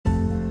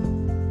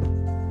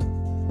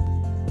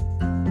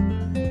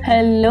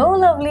Hello,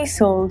 lovely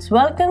souls.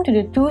 Welcome to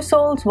the Two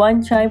Souls,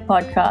 One Chai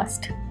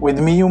podcast. With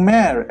me,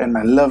 Umair, and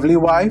my lovely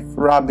wife,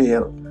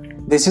 Rabiel.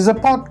 This is a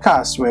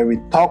podcast where we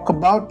talk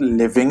about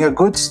living a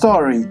good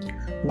story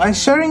by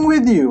sharing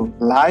with you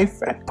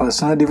life and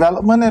personal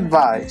development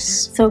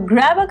advice. So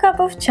grab a cup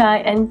of chai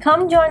and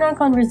come join our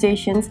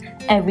conversations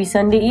every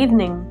Sunday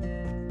evening.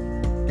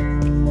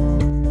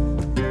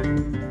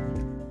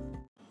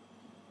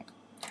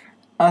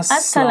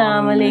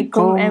 Assalamu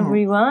alaikum,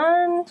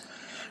 everyone.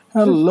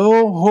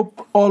 Hello,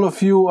 hope all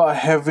of you are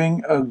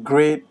having a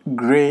great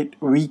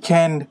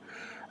weekend.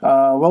 We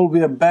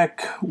are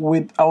back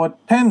with our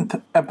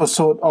 10th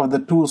episode of the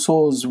Two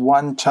Souls,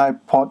 One Chai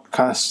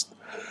podcast.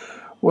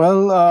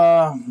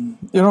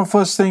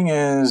 First thing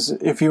is,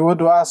 if you were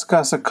to ask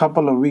us a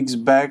couple of weeks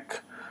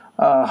back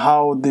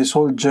how this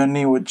whole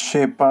journey would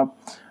shape up,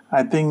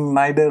 I think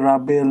neither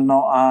Rabiel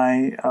nor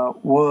I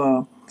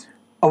were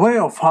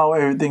aware of how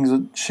everything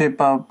would shape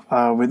up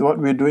with what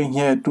we're doing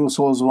here at Two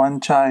Souls,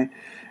 One Chai.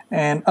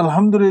 And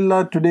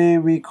Alhamdulillah, today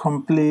we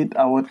complete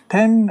our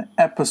 10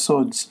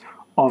 episodes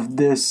of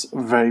this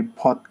very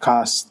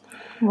podcast.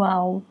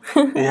 Wow.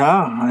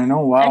 Yeah, I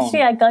know, wow.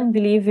 Actually, I can't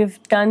believe we've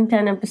done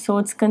 10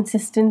 episodes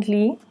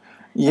consistently.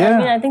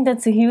 Yeah. I think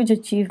that's a huge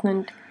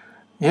achievement.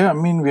 Yeah,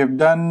 we have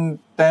done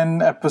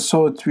 10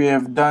 episodes. We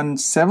have done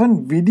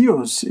 7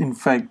 videos, in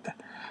fact.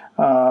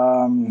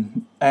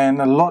 And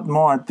a lot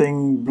more, I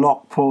think,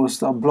 blog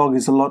posts. Our blog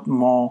is a lot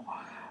more...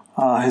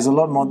 has a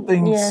lot more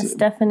things. Yes,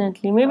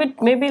 definitely.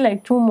 Maybe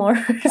like 2 more.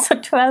 So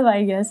 12,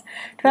 I guess.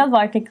 12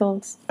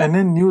 articles. And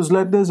then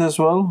newsletters as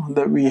well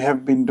that we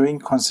have been doing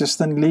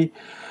consistently.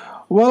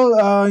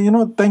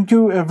 Thank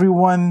you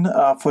everyone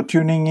for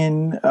tuning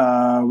in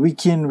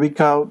week,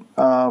 week out.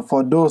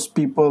 For those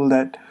people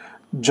that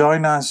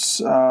join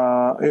us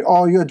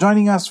or you're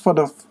joining us for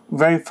the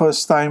very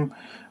first time,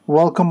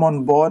 welcome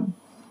on board.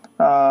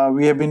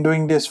 We have been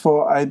doing this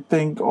for, I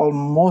think,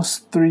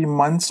 almost 3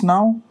 months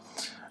now.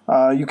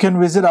 You can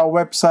visit our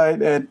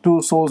website at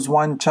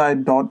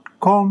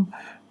twosoulsonechai.com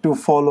to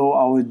follow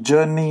our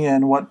journey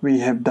and what we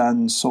have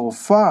done so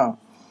far.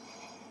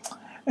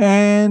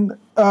 And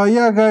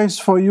guys,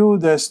 for you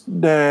that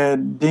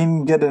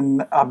didn't get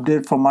an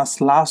update from us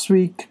last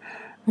week,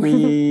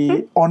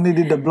 we only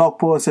did the blog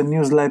post and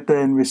newsletter,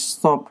 and we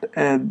stopped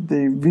at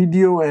the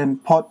video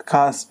and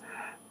podcast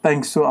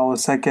thanks to our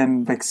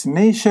second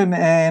vaccination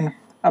and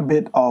a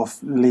bit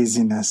of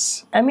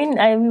laziness.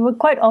 We were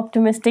quite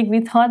optimistic.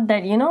 We thought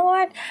that, you know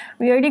what,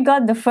 we already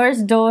got the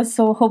first dose,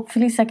 so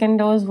hopefully second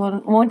dose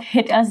won't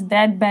hit us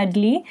that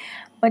badly.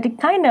 But it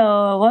kind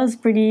of was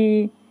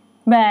pretty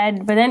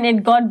bad. But then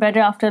it got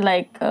better after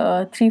like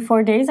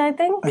 3-4 days, I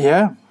think.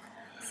 Yeah.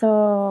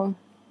 So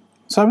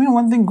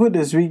one thing good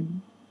is we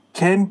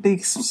can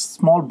take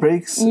small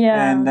breaks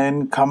and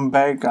then come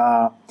back.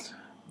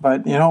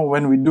 But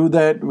when we do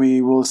that, we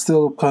will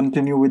still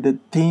continue with the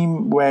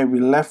theme where we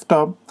left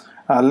off.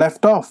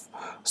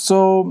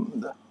 So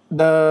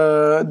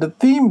the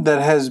theme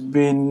that has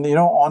been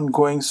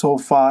ongoing so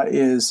far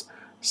is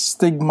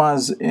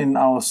stigmas in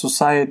our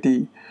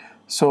society.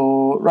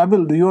 So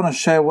Rabiel, do you want to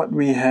share what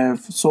we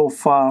have so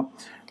far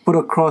put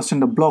across in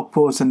the blog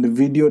post and the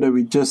video that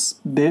we just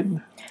did?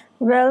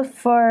 Well,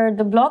 for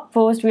the blog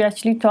post, we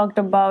actually talked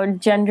about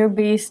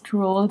gender-based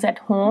roles at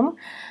home.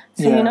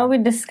 So, we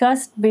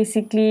discussed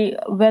basically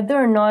whether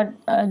or not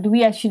do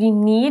we actually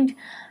need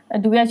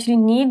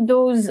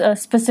those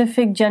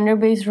specific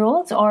gender-based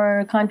roles,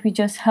 or can't we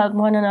just help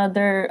one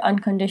another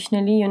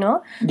unconditionally,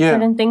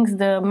 Certain things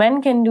the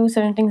men can do,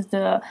 certain things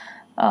the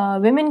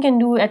women can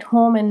do at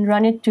home and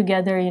run it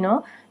together,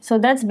 So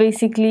that's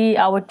basically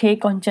our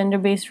take on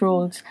gender-based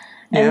roles.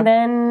 And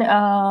then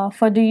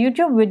for the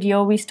YouTube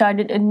video, we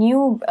started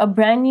a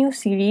brand new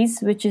series,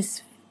 which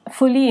is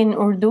fully in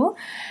Urdu,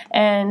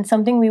 and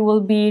something we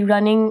will be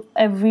running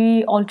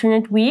every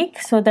alternate week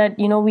so that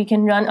we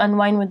can run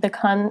Unwind with the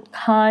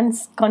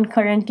Khans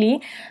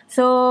concurrently.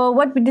 So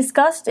what we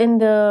discussed in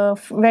the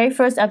very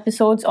first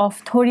episodes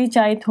of Thodi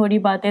Chai Thodi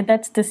Baatein,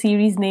 that's the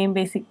series name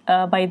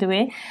by the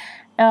way,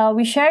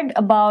 we shared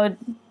about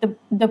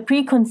the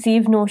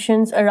preconceived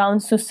notions around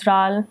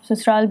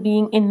susral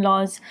being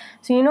in-laws.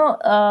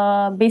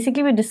 So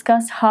basically we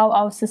discussed how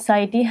our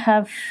society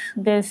have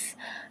this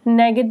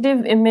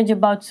negative image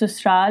about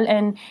susral,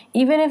 and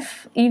even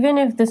if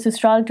the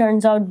susral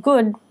turns out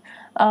good,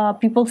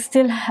 people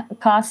still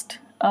cast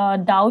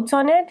doubts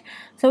on it.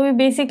 So we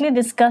basically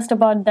discussed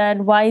about that.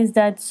 Why is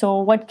that so?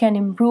 What can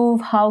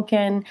improve? How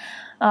can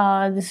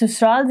the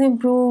susrals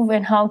improve?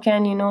 And how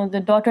can the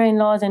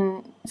daughter-in-laws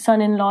and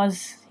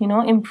son-in-laws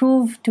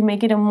improve to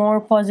make it a more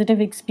positive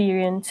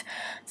experience?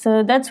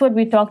 So that's what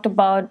we talked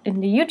about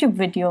in the YouTube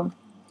video.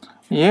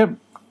 Yep.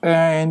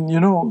 And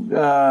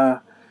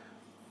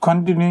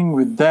continuing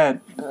with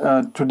that,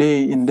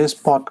 today in this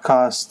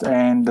podcast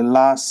and the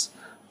last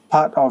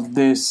part of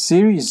this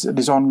series,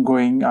 this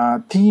ongoing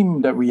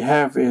theme that we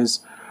have is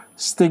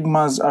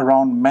stigmas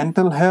around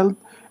mental health,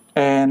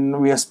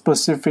 and we are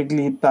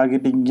specifically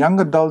targeting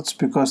young adults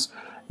because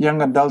young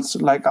adults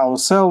like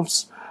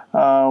ourselves,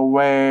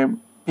 where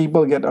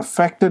people get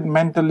affected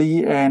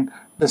mentally and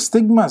the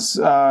stigmas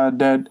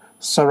that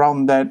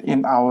surround that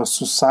in our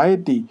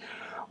society.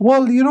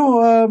 Well,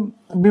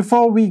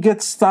 before we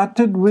get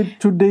started with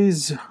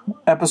today's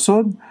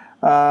episode,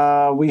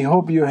 we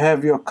hope you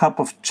have your cup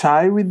of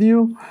chai with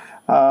you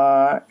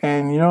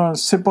and,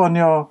 sip on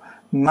your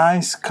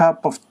nice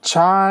cup of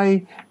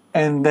chai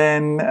and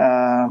then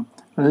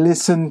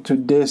listen to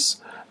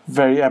this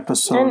very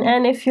episode.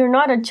 And if you're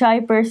not a chai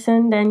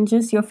person, then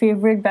just your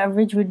favorite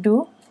beverage would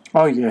do.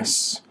 Oh,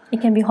 yes. It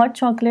can be hot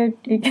chocolate,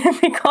 it can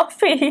be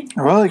coffee.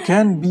 Well, it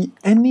can be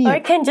any. Or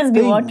it can just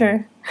be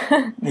water.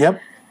 Yep.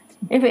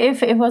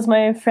 If it was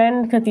my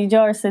friend Khatija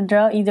or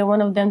Sidra, either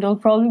one of them, they'll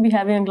probably be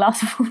having a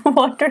glass of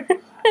water.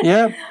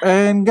 Yep.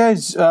 And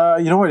guys,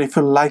 you know what? If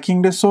you're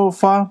liking this so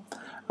far,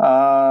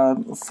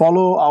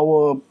 follow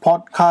our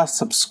podcast,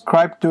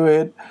 subscribe to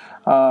it.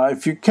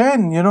 If you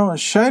can,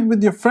 share it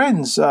with your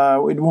friends.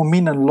 It will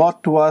mean a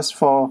lot to us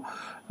for,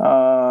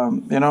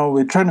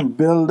 we're trying to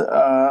build,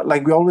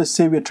 like we always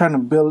say, we're trying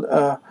to build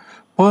a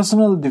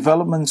personal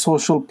development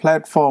social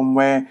platform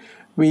where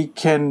we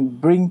can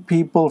bring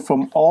people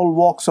from all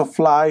walks of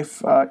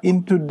life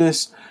into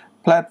this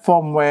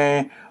platform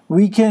where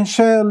we can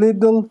share a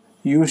little,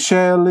 you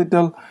share a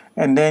little,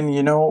 and then,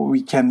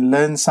 we can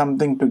learn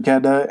something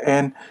together.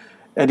 And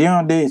at the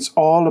end of the day, it's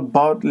all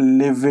about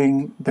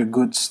living the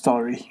good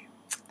story.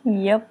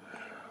 Yep.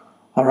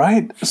 All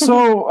right.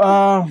 So,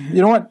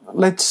 you know what?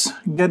 Let's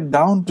get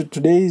down to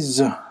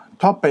today's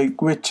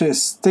topic, which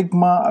is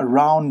stigma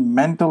around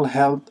mental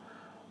health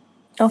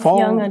of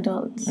young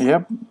adults.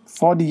 Yep,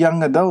 for the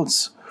young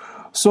adults.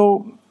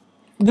 So,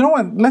 you know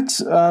what?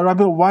 Let's,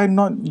 Rabil, why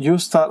not you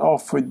start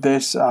off with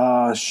this?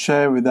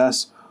 Share with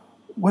us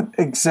what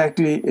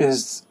exactly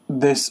is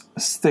this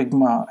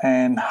stigma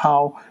and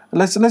how.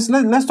 Let's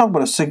talk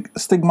about the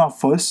stigma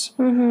first.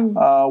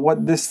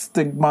 What this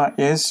stigma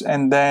is,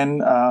 and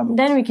then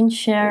we can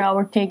share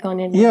our take on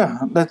it. Yeah,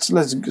 let's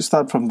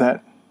start from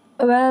that.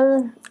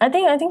 Well, I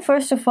think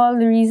first of all,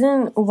 the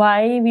reason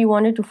why we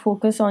wanted to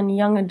focus on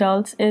young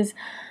adults is,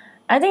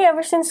 I think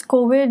ever since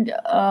COVID,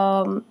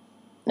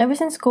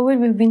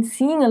 we've been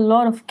seeing a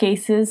lot of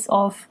cases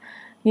of,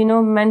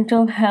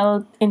 mental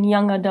health in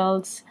young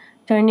adults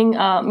turning,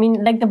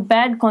 like the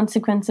bad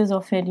consequences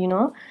of it.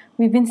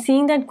 We've been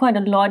seeing that quite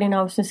a lot in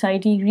our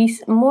society,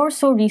 more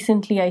so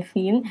recently, I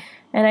feel.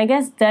 And I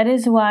guess that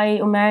is why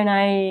Umar and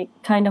I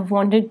kind of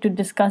wanted to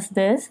discuss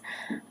this.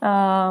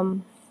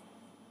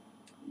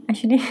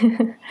 Actually,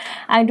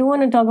 I do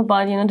want to talk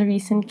about, the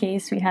recent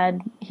case we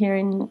had here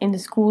in the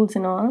schools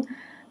and all.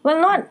 Well,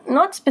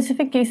 not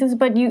specific cases,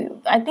 but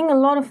I think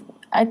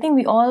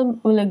we all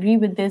will agree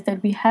with this,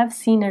 that we have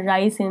seen a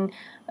rise in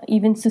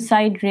even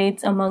suicide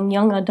rates among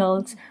young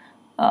adults,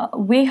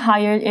 way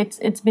higher.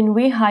 It's been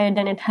way higher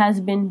than it has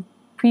been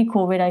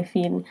pre-COVID, I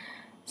feel.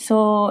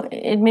 So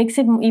it makes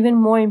it even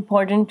more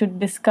important to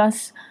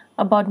discuss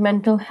about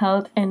mental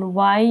health and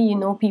why,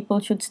 people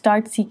should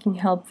start seeking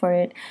help for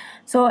it.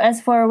 So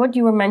as for what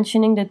you were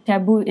mentioning, the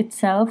taboo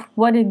itself,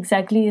 what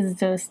exactly is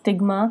the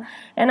stigma?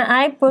 And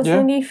I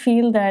personally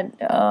feel that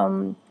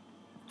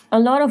a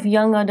lot of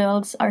young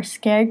adults are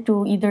scared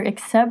to either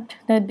accept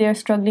that they're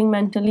struggling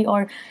mentally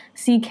or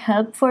seek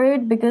help for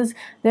it, because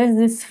there's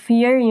this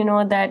fear,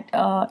 that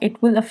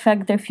it will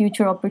affect their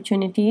future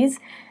opportunities.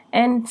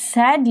 And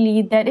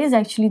sadly, that is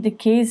actually the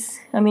case.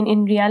 I mean,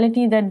 in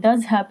reality, that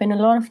does happen a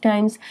lot of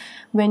times.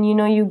 When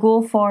you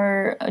go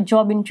for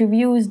job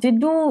interviews, they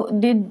do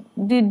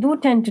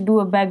tend to do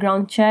a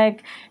background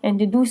check and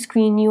they do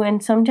screen you.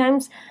 And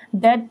sometimes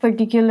that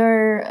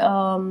particular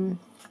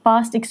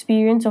past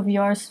experience of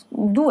yours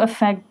do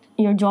affect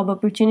your job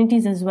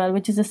opportunities as well,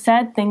 which is a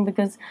sad thing,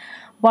 because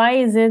why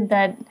is it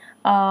that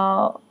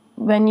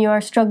when you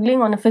are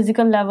struggling on a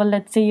physical level,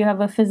 let's say you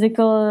have a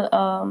physical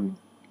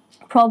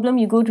problem,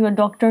 you go to a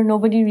doctor,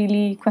 nobody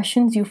really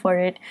questions you for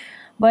it.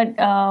 But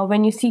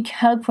when you seek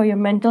help for your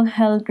mental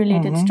health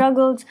related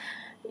struggles,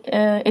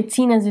 it's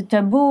seen as a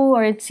taboo,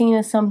 or it's seen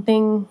as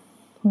something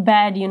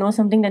bad,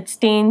 something that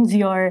stains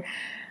your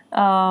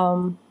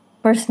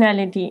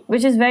personality,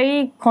 which is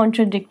very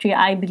contradictory,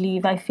 I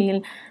believe. I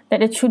feel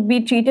that it should be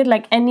treated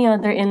like any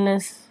other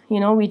illness,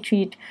 we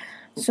treat.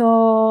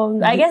 So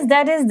I guess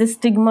that is the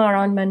stigma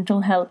around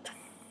mental health.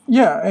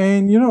 Yeah,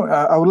 and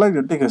I would like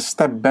to take a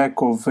step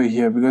back over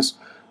here, because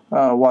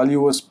while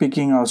you were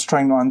speaking, I was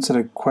trying to answer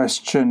the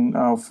question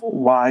of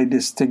why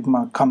this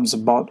stigma comes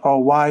about,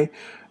 or why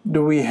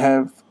do we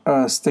have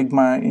a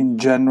stigma in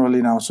general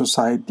in our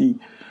society.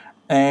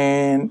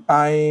 And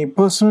I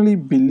personally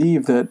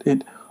believe that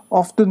it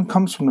often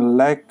comes from a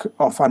lack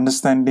of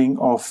understanding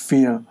or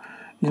fear.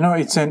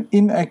 It's an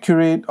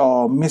inaccurate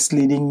or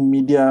misleading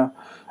media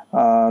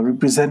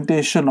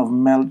representation of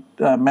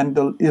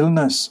mental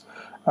illness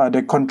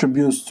that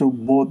contributes to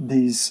both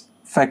these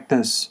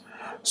factors.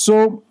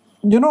 So,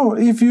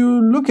 if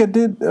you look at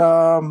it,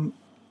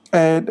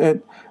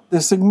 at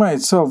the stigma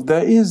itself,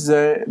 there is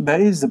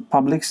the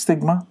public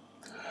stigma,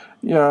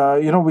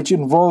 which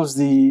involves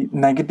the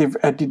negative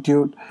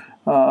attitude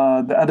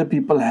that other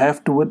people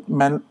have toward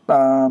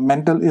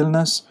mental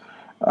illness.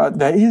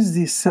 there is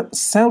this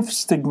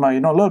self-stigma. A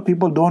lot of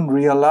people don't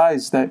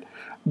realize that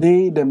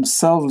they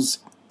themselves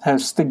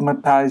have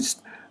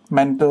stigmatized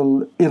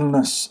mental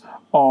illness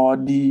or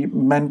the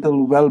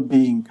mental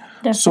well-being.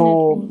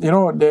 So you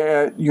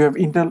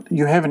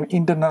have an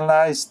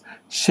internalized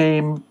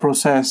shame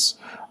process,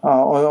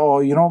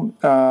 or you don't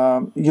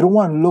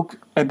want to look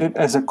at it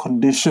as a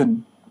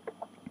condition.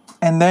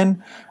 And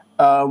then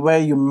where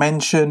you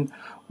mention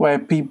where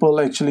people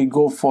actually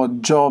go for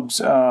jobs,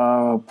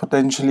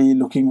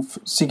 potentially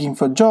seeking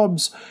for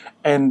jobs,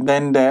 and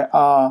then there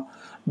are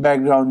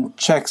background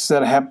checks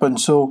that happen.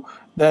 So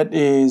that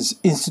is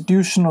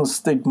institutional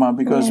stigma,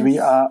 because we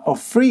are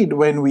afraid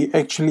when we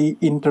actually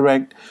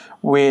interact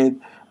with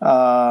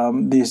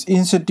this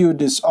institute,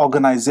 these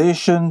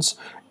organizations,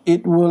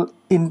 it will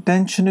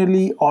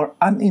intentionally or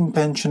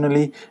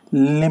unintentionally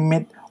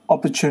limit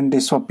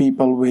opportunities for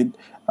people with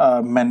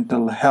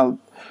mental health.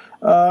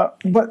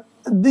 But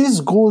this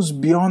goes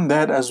beyond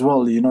that as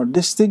well.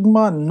 This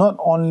stigma not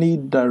only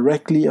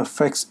directly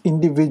affects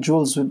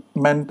individuals with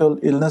mental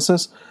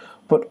illnesses,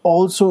 but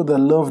also the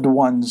loved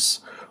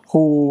ones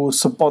who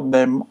support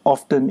them,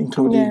 often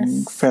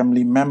including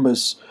family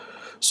members.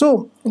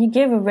 So you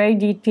gave a very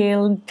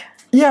detailed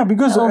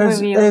because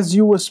as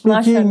you were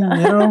speaking,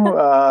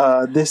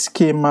 this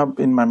came up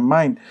in my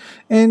mind,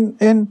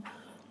 and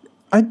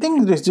I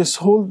think there's this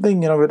whole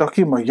thing. We're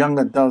talking about young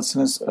adults,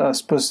 and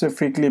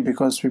specifically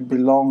because we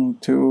belong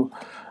to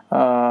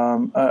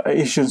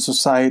Asian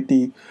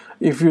society.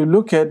 If you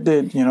look at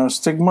it,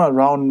 stigma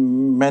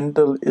around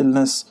mental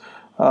illness.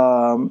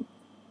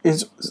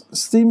 It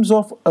stems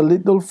off a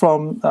little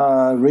from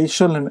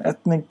racial and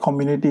ethnic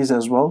communities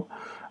as well.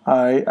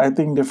 I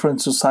think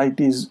different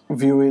societies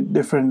view it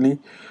differently.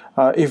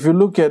 If you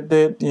look at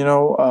it,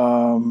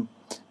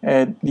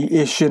 at the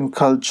Asian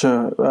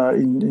culture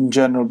in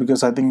general,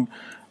 because I think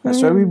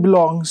that's where we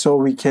belong, so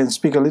we can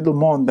speak a little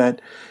more on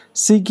that.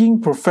 Seeking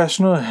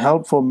professional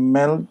help for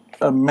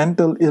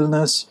mental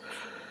illness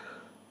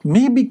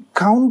may be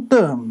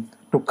counter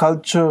to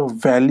culture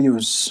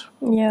values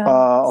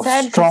of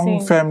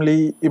strong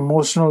family,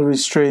 emotional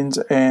restraints,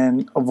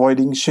 and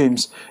avoiding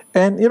shames.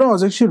 And I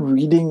was actually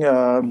reading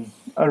a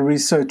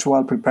research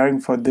while preparing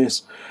for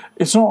this.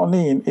 It's not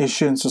only in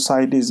Asian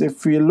societies.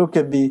 If we look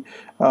at the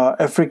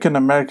African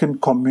American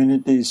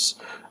communities,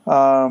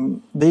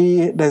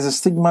 there's a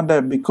stigma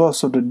there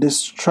because of the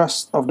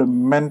distrust of the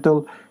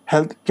mental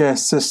health care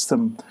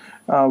system,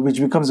 which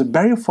becomes a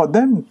barrier for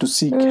them to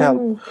seek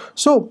help.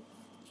 So,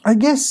 I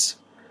guess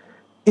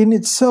in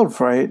itself,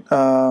 right,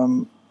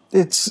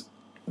 it's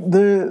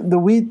the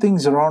way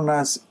things around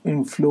us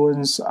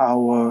influence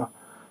our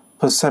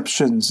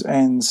perceptions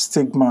and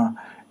stigma,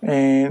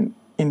 and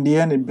in the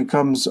end it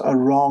becomes a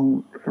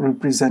wrong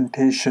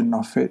representation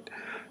of it.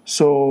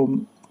 So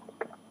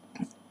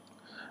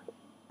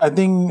I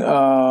think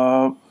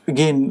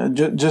again,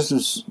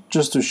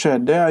 just to share,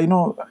 there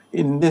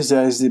in this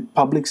there is the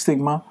public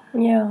stigma,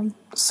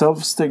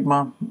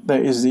 self-stigma,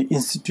 there is the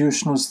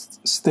institutional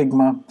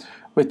stigma,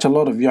 which a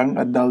lot of young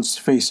adults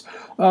face.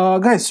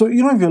 Guys, so if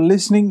you're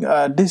listening,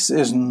 this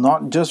is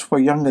not just for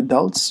young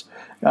adults.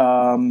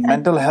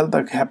 Mental health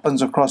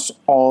happens across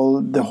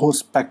the whole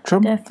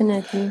spectrum.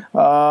 Definitely.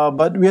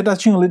 But we are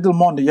touching a little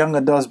more on the young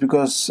adults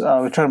because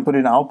we're trying to put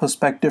in our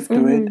perspective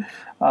to it.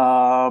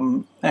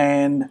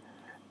 And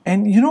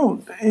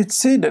it's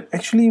said that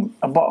actually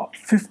about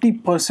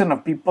 50%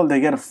 of people, they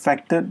get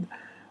affected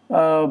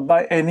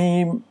by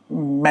any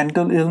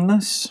mental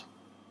illness.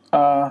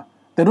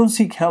 They don't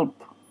seek help.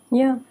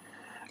 Yeah.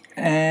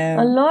 And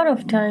a lot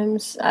of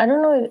times, I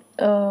don't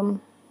know,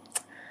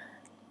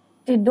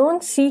 they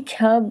don't seek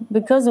help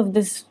because of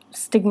this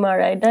stigma,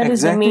 right? That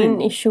is the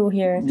main issue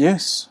here.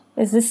 Yes.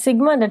 It's the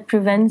stigma that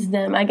prevents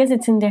them. I guess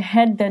it's in their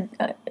head that,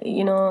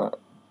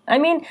 I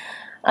mean,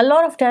 a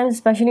lot of times,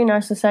 especially in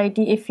our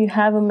society, if you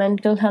have a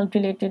mental health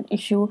related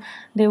issue,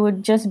 they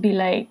would just be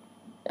like,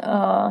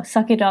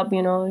 suck it up,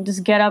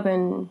 just get up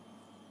and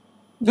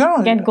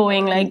get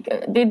going. Like,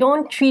 they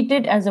don't treat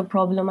it as a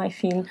problem, I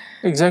feel.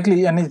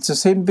 Exactly. And it's the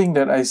same thing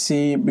that I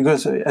see,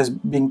 because as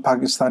being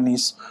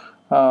Pakistanis,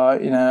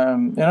 in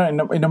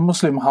a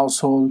Muslim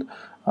household,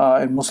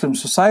 in Muslim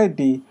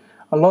society,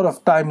 a lot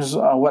of times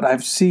what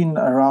I've seen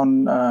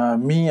around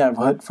me, I've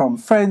heard from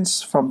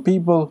friends, from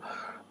people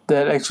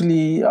that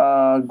actually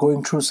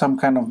going through some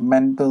kind of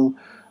mental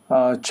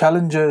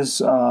challenges.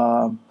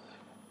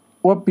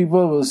 What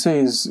people will say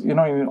is, in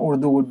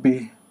Urdu would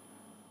be,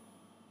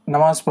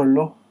 namaz padh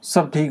lo,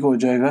 sab theek ho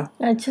jayega.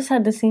 I just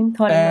had the same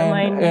thought in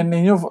my mind.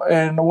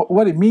 And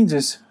what it means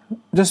is,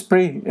 just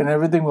pray and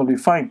everything will be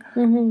fine.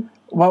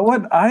 But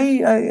what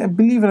I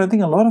believe, and I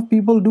think a lot of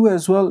people do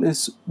as well,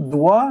 is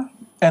dua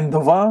and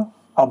dawa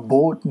are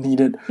both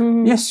needed.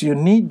 Yes, you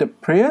need the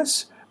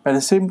prayers, but at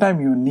the same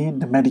time you need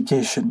the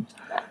medication.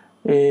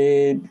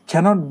 It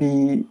cannot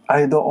be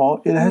either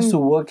or. It has to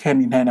work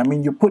hand in hand. I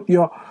mean, you put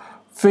your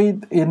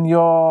faith in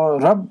your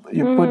Rabb,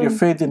 you put your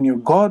faith in your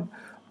God,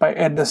 but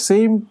at the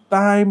same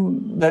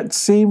time, that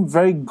same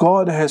very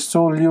God has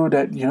told you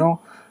that,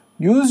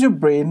 use your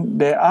brain.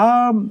 There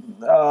are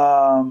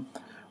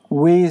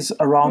ways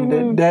around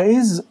it. There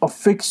is a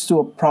fix to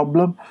a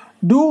problem.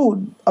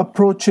 Do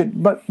approach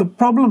it. But the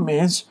problem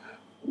is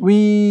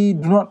we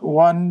do not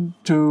want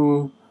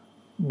to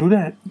do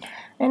that.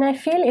 And I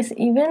feel it's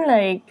even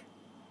like,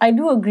 I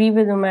do agree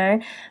with Umar,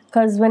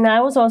 because when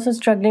I was also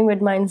struggling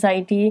with my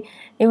anxiety,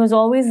 it was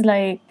always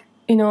like,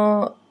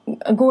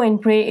 go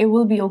and pray, it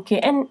will be okay.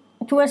 And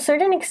to a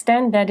certain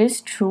extent, that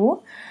is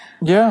true.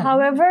 Yeah.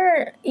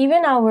 However,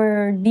 even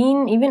our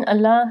deen, even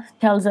Allah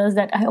tells us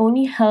that I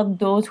only help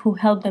those who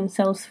help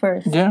themselves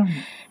first. Yeah.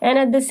 And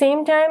at the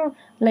same time,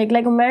 like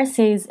Umar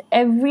says,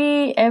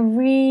 every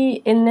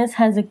illness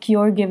has a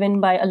cure given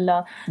by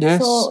Allah.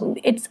 Yes. So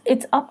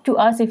it's up to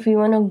us if we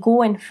want to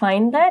go and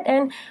find that.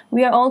 And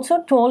we are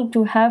also told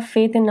to have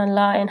faith in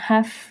Allah and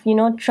have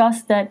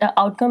trust that the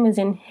outcome is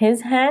in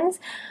His hands.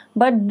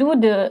 But do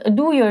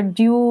your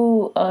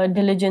due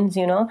diligence.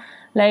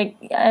 Like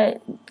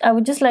I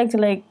would just like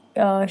to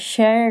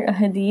share a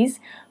hadith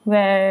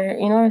where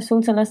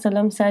Rasul Sallallahu Alaihi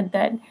Wasallam said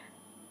that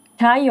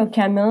tie your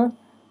camel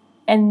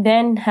and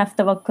then have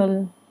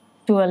tawakkul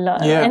to Allah,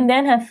 and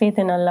then have faith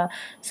in Allah.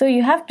 So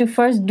you have to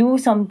first do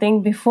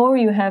something before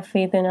you have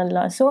faith in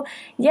Allah. So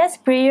yes,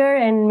 prayer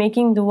and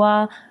making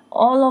dua,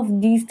 all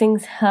of these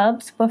things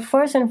helps, but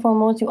first and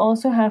foremost you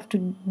also have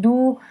to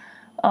do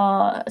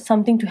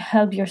something to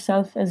help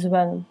yourself as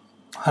well.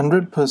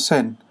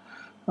 100%.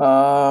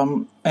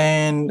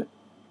 And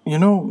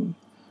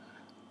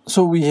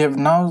so we have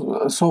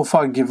now so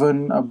far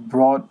given a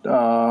broad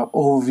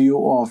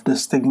overview of the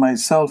stigma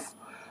itself,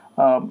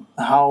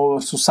 how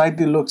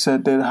society looks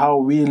at it, how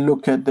we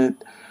look at it,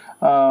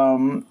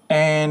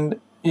 and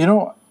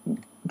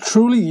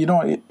truly,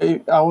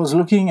 I was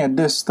looking at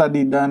this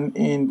study done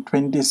in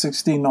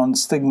 2016 on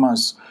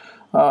stigmas,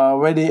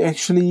 where they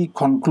actually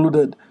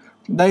concluded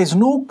there is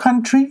no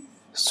country,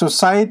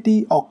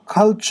 society, or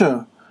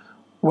culture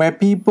where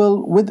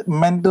people with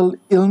mental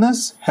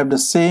illness have the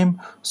same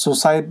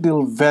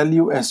societal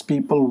value as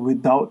people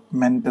without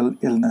mental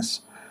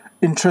illness.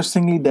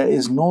 Interestingly, there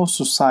is no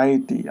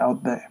society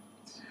out there.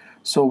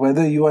 So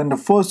whether you are in the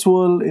first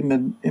world, in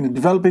the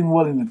developing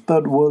world, in the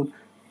third world,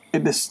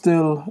 it is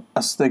still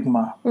a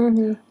stigma.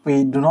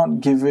 We do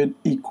not give it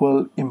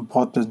equal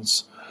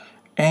importance.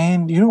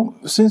 And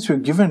since we're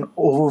given an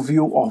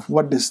overview of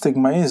what the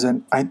stigma is,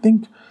 and I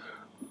think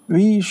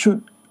we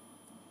should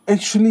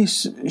actually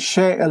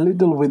share a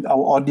little with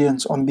our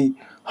audience on the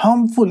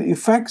harmful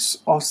effects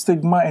of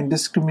stigma and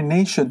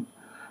discrimination.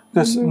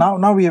 Because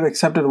now we have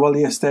accepted, well,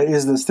 yes, there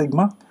is the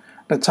stigma.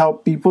 That's how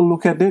people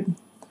look at it.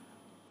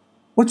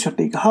 What's your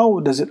take? How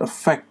does it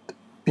affect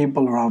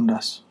people around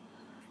us?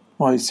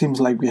 Well, it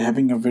seems like we're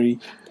having a very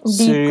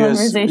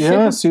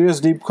serious,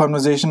 deep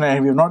conversation,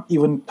 and we've not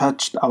even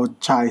touched our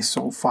chai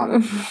so far.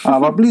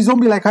 But please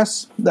don't be like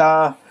us.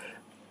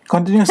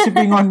 Continue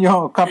sipping on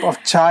your cup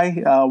of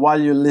chai while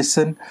you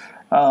listen.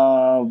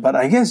 But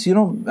I guess,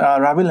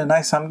 Rabil and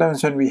I,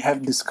 sometimes when we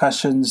have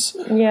discussions...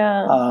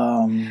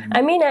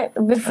 I mean,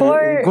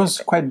 before... It goes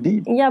quite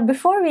deep. Yeah,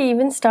 before we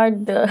even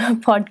start the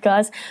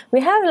podcast, we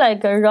have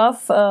like a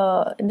rough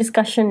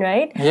discussion,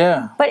 right?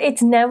 Yeah. But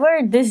it's never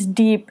this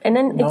deep. And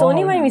then it's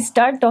only when we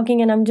start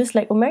talking and I'm just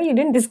like, Umar, you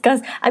didn't discuss...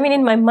 I mean,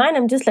 in my mind,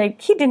 I'm just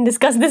like, he didn't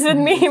discuss this with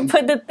me.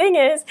 But the thing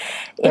is...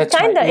 That's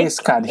my ace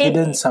card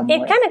hidden somewhere.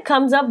 It kind of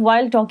comes up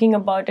while talking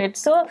about it.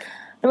 So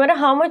no matter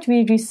how much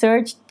we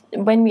research,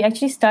 when we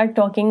actually start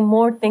talking,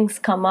 more things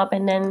come up,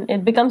 and then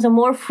it becomes a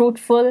more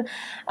fruitful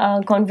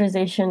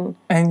conversation.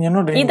 And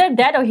either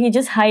that or he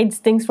just hides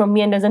things from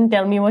me and doesn't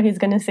tell me what he's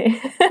going to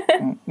say.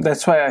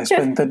 That's why I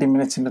spent 30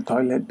 minutes in the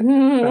toilet.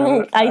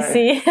 I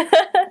see.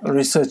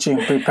 Researching,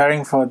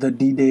 preparing for the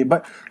D-Day.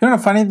 But the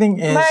funny thing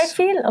is... But I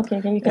feel... Okay,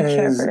 you can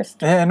share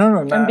first. Yeah,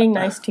 no. I'm being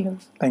nice to you.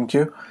 Thank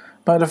you.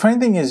 But the funny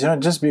thing is,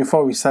 just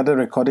before we started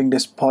recording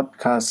this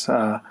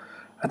podcast...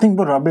 I think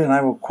both Rabil and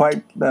I were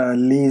quite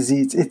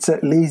lazy. It's a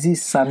lazy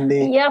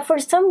Sunday. Yeah, for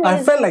some reason...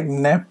 I felt like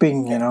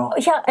napping, Yeah,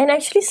 and I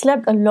actually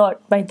slept a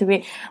lot, by the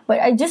way. But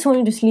I just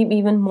wanted to sleep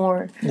even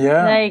more.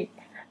 Yeah. Like,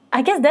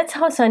 I guess that's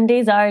how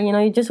Sundays are.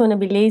 You just want to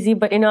be lazy.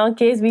 But in our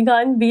case, we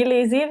can't be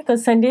lazy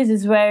because Sundays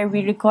is where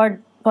we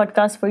record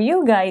podcasts for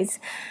you guys.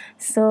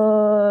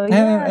 So,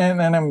 yeah.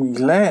 And I'm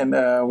glad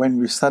when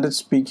we started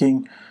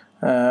speaking,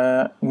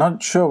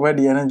 not sure where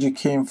the energy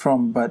came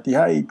from, but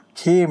yeah, it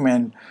came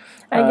and...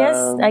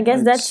 I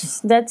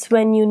guess that's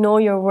when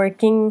you're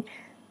working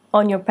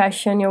on your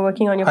passion, you're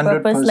working on your 100%.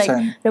 purpose.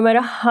 Like, no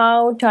matter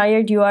how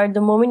tired you are,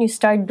 the moment you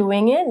start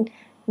doing it,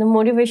 the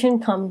motivation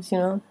comes,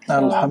 So,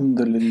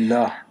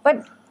 Alhamdulillah.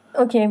 But,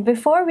 okay,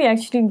 before we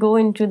actually go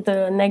into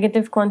the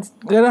negative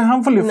there are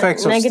harmful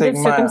effects of negative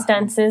stigma.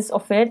 Circumstances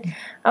of it,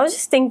 I was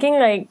just thinking,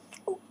 like,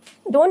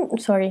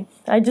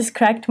 I just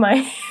cracked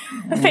my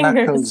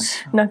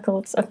fingers.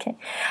 Knuckles, okay.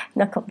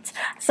 Knuckles.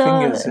 So,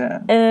 fingers,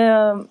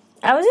 yeah.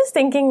 I was just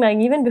thinking, like,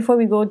 even before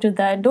we go to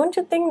that, don't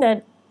you think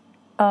that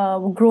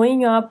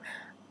growing up,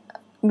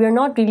 we're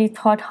not really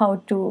taught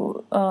how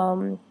to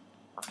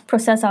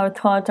process our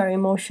thoughts, our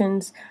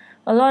emotions,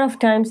 a lot of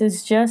times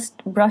is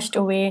just brushed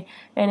away,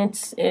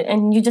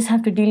 and you just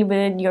have to deal with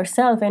it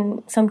yourself.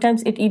 And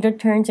sometimes it either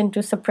turns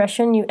into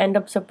suppression, you end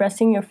up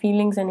suppressing your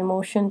feelings and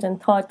emotions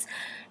and thoughts,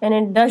 and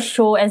it does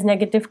show as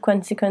negative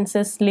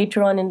consequences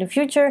later on in the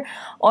future,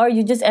 or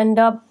you just end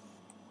up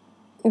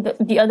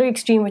the other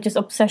extreme, which is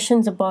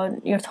obsessions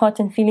about your thoughts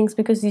and feelings,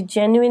 because you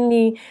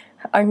genuinely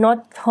are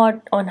not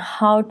taught on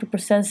how to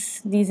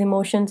process these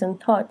emotions and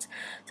thoughts.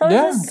 So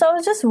I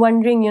was just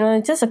wondering,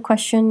 it's just a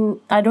question.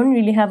 I don't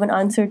really have an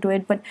answer to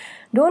it, but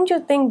don't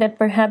you think that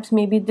perhaps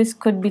maybe this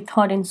could be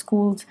taught in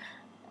schools?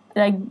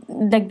 Like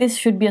this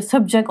should be a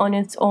subject on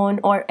its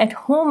own, or at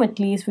home at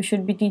least we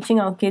should be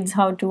teaching our kids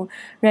how to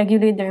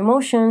regulate their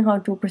emotion, how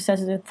to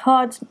process their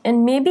thoughts.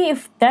 And maybe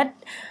if that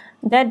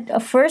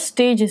first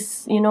stage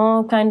is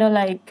kind of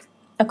like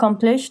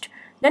accomplished,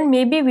 then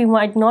maybe we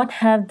might not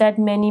have that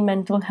many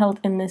mental health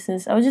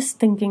illnesses. I was just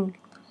thinking.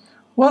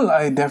 Well,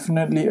 I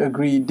definitely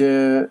agree.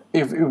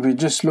 If we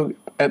just look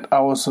at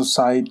our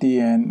society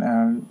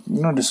and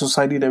the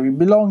society that we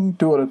belong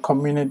to, or the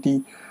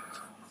community,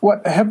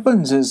 what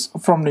happens is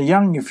from the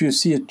young, if you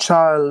see a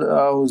child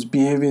whose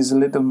behavior is a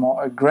little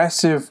more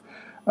aggressive,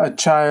 a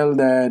child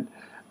that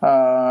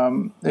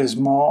is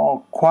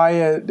more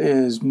quiet,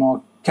 is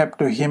more kept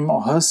to him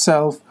or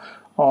herself,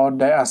 or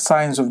there are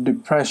signs of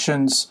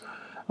depressions,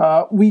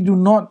 we do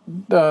not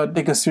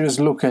take a serious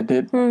look at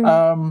it.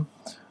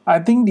 I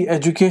think the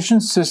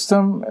education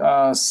system,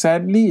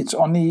 sadly, it's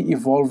only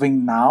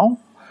evolving now,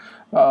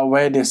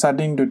 where they're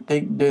starting to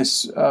take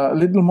this a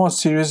little more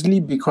seriously,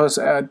 because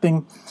I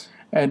think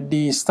at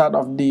the start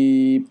of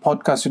the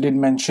podcast you did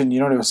mention,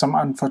 there were some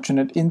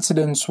unfortunate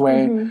incidents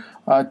where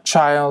a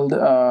child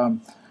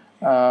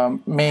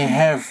may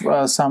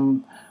have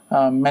some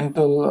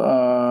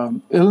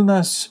mental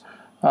illness,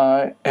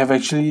 have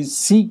actually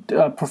sought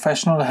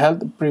professional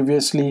help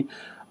previously,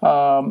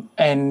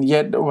 and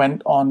yet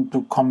went on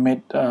to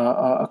commit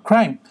a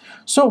crime.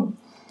 So,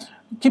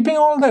 keeping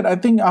all that, I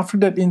think after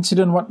that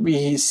incident, what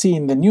we see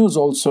in the news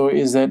also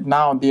is that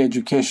now the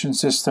education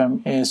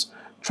system is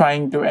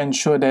trying to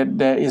ensure that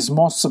there is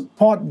more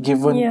support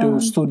given to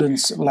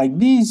students like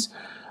these.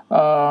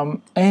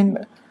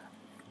 And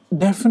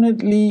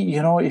definitely,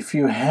 if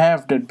you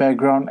have that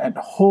background at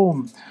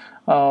home,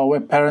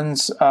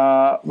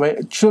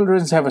 where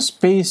children have a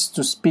space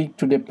to speak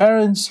to their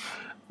parents,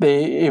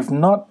 if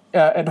not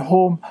at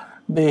home,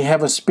 they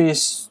have a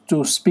space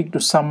to speak to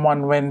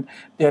someone when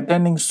they're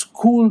attending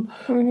school.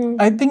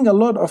 I think a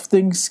lot of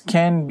things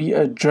can be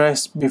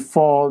addressed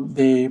before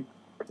they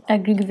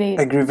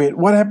aggravate.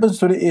 What happens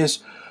today is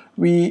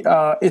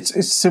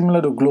it's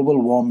similar to global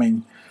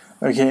warming.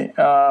 Okay,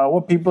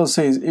 what people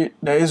say is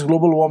there is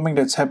global warming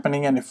that's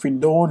happening, and if we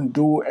don't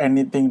do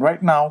anything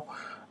right now,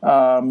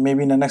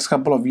 maybe in the next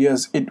couple of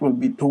years, it will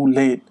be too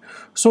late.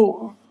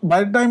 So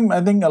by the time,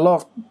 I think a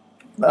lot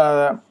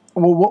of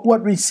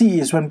what we see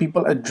is when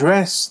people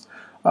address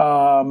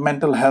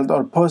mental health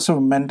or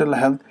personal mental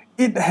health,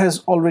 it has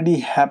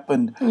already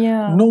happened.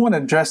 No one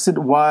addressed it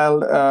while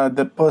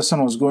that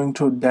person was going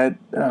through that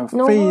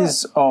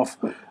phase of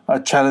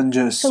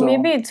challenges. So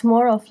maybe it's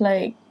more of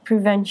like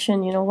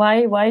prevention.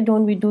 Why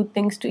don't we do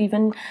things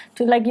to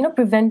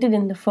prevent it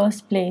in the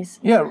first place?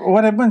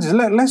 What happens is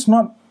let's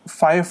not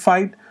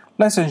firefight.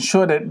 Let's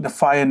ensure that the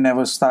fire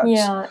never starts.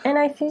 And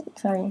I feel,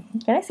 sorry,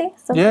 can I say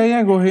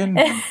something? Go ahead.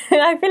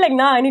 I feel like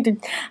now I need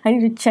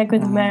to check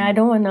with Mary. I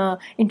don't want to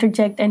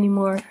interject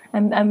anymore.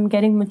 I'm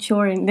getting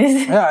mature in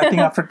this. I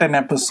think after 10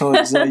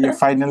 episodes, you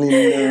finally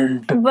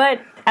learned.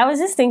 But I was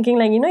just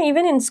thinking,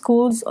 even in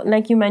schools,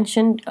 like you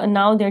mentioned,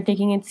 now they're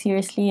taking it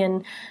seriously,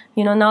 and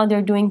now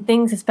they're doing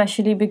things,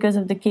 especially because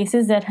of the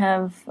cases that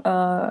have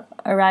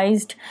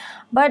arisen.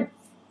 But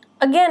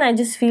again, I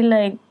just feel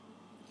like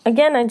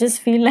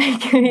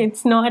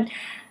it's not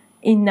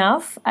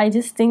enough. I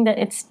just think that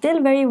it's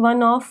still very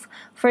one-off.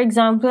 For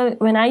example,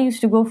 when I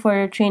used to go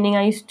for training,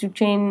 I used to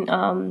train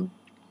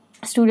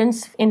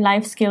students in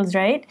life skills,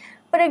 right?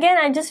 But again,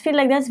 I just feel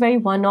like that's very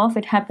one-off.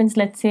 It happens,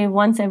 let's say,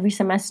 once every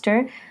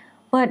semester.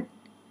 But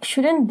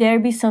shouldn't there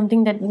be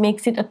something that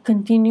makes it a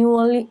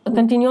continual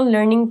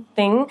learning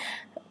thing,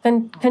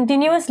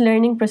 continuous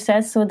learning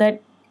process, so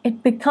that it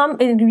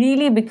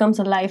really becomes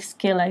a life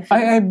skill, I feel.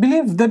 I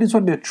believe that is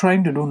what they're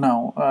trying to do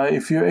now.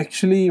 If you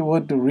actually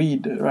were to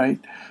read, right,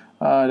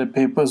 the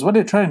papers, what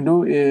they're trying to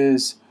do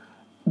is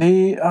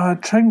they are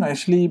trying to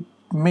actually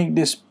make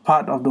this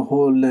part of the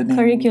whole learning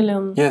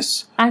curriculum.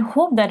 Yes. I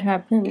hope that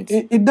happens.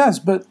 It does,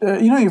 but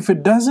if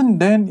it doesn't,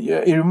 then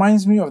it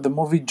reminds me of the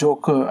movie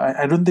Joker.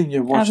 I don't think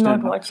you've watched it.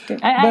 I've not watched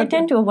it. I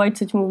tend to avoid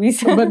such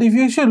movies. But if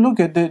you actually look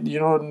at it,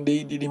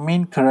 the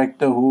main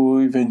character who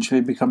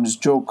eventually becomes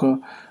Joker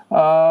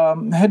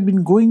had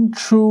been going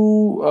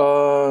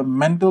through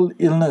mental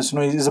illness.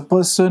 He's a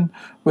person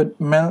with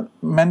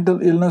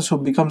mental illness who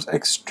becomes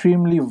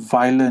extremely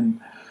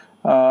violent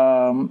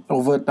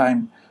over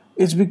time.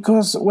 It's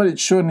because what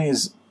it's shown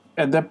is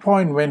at that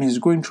point when he's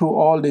going through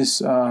all this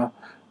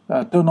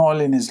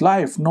turmoil in his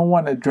life, no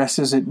one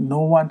addresses it.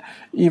 No one,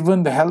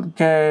 even the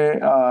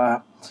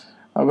healthcare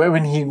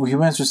when he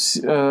went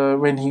to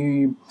when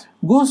he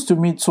goes to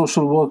meet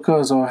social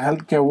workers or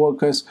healthcare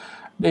workers,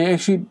 they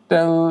actually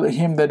tell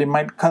him that they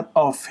might cut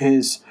off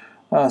his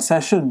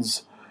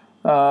sessions.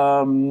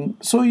 So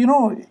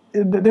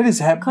that is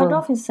happening. Cut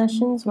off his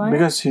sessions? Why?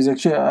 Because he's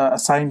actually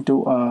assigned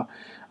to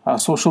a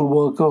social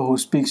worker who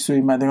speaks to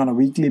him, I think, on a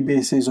weekly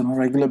basis, on a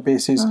regular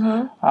basis.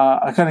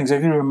 I can't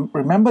exactly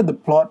remember the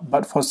plot,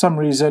 but for some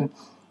reason,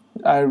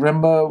 I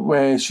remember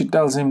where she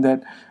tells him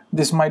that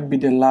this might be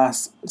the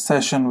last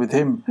session with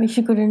him. But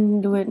she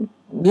couldn't do it.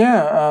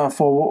 Yeah,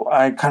 for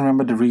I can't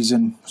remember the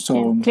reason.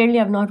 So clearly,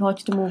 I've not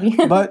watched the movie.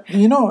 But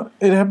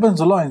it happens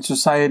a lot in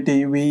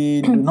society.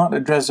 We do not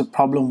address the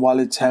problem while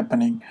it's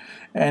happening,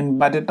 and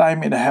by the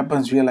time it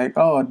happens, we're like,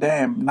 "Oh,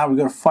 damn! Now we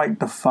gotta fight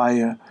the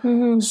fire."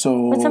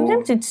 So, but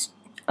sometimes it's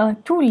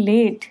too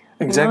late.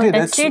 Exactly,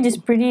 that stage is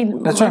pretty.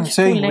 That's what I'm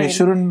saying. We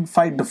shouldn't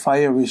fight the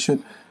fire. We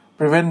should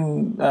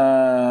prevent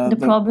the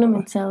problem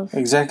itself.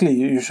 Exactly.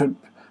 You should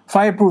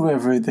fireproof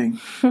everything.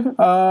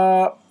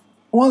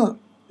 Well,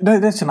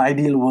 that's an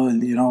ideal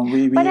world, we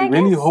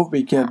really hope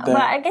we get that.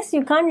 But I guess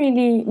we can't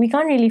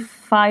really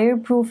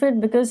fireproof it,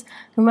 because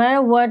no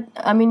matter what,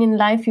 I mean, in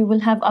life you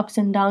will have ups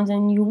and downs,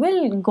 and you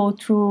will go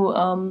through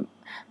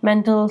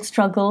mental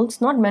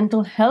struggles, not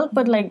mental health,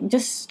 but like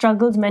just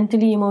struggles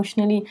mentally,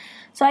 emotionally.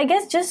 So I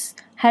guess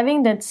just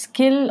having that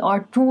skill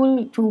or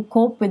tool to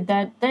cope with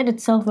that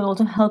itself will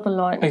also help a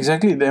lot.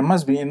 Exactly. There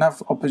must be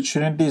enough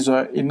opportunities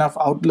or enough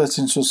outlets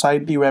in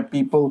society where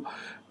people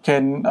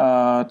can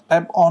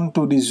tap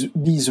onto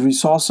these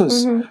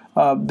resources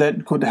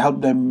that could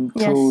help them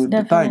through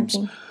the times.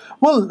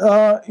 Well,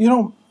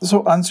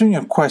 so answering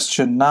your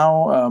question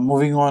now,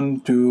 moving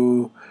on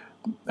to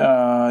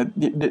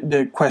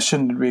the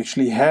question that we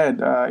actually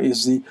had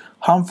is the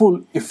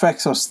harmful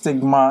effects of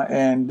stigma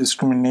and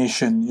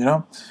discrimination.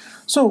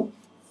 So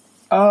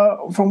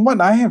from what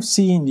I have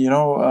seen,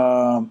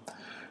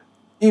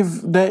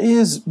 if there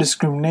is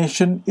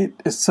discrimination, it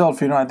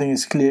itself, I think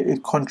it's clear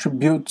it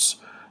contributes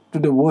to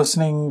the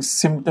worsening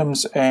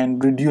symptoms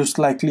and reduced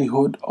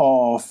likelihood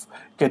of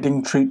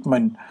getting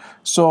treatment.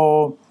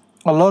 So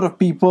a lot of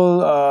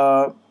people,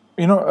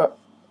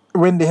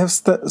 when they have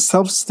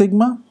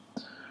self-stigma,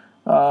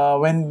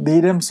 when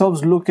they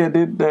themselves look at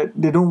it, that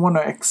they don't want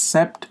to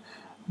accept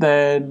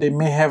that they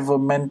may have a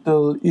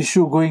mental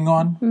issue going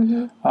on,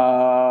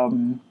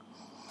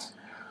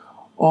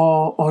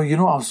 or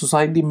our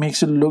society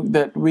makes it look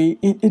that way,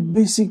 it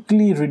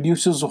basically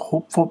reduces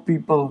hope for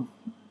people.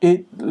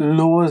 It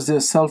lowers their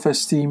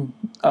self-esteem.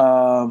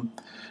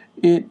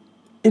 It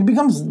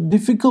becomes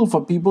difficult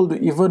for people to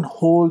even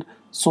hold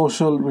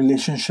social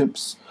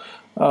relationships.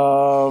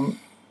 And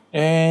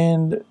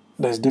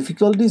there's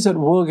difficulties at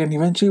work, and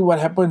eventually what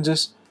happens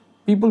is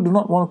people do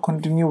not want to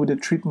continue with the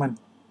treatment.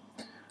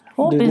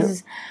 Hope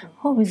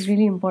is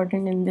really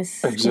important in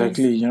this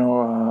exactly case.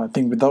 I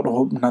think without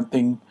hope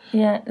nothing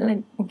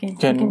can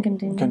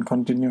continue. Can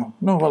continue.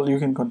 No, well, you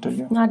can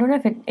continue. No, I don't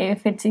know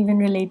if it's even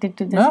related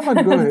to this. No,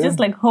 but go ahead. Just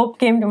like hope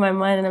came to my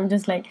mind, and I'm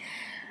just like,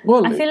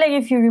 well, I feel like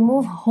if you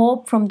remove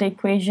hope from the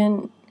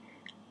equation,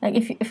 like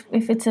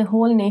if it's a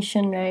whole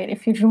nation, right,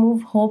 if you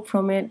remove hope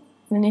from it,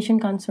 the nation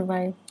can't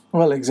survive.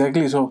 Well,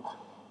 exactly. So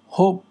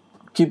hope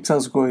keeps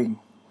us going.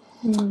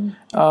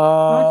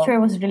 Not sure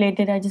it was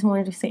related. I just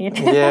wanted to say it.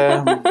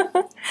 Yeah.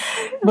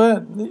 But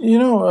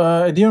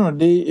at the end of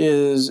the day,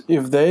 is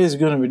if there is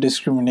going to be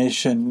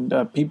discrimination,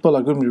 people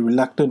are going to be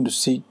reluctant to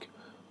seek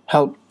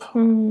help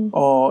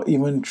or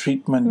even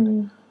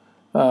treatment.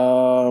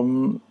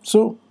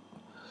 So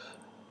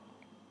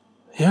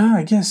yeah,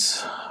 I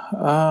guess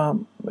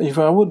if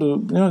I were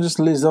to just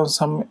list down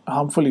some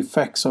harmful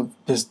effects of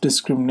this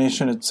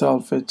discrimination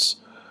itself,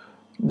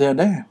 they're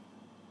there.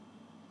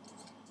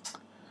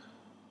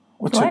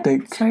 What's your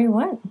take? Sorry,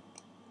 what?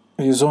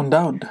 You zoned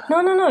out.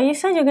 No. You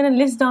said you're going to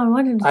list down.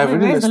 What? I've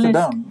already listed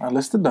down. I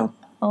listed down.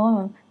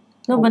 Oh.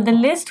 No, but the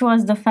list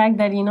was the fact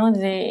that,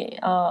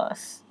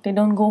 they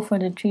don't go for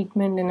the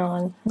treatment and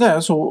all. Yeah,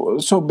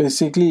 so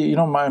basically,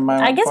 my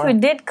I guess we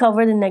did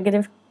cover the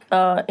negative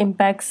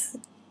impacts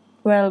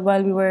while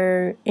we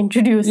were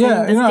introducing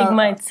the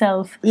stigma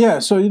itself. Yeah,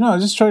 so, I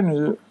was just trying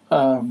to...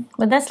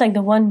 but that's like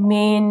the one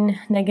main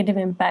negative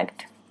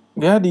impact.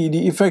 Yeah,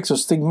 the effects of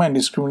stigma and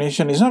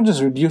discrimination is not just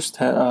reduced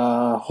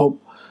hope.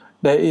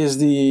 There is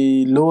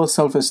the lower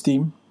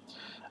self-esteem,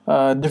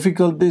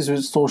 difficulties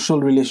with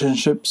social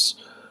relationships,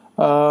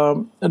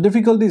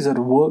 difficulties at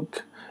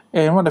work,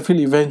 and what I feel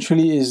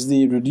eventually is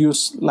the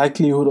reduced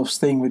likelihood of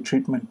staying with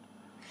treatment.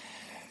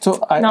 So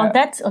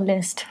that's a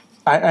list.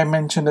 I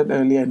mentioned that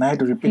earlier, and I had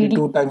to repeat it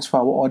 2 times for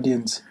our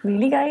audience.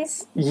 Really,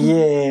 guys?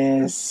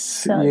 Yes.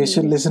 Sorry. You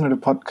should listen to the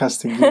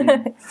podcast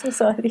again. So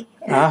sorry.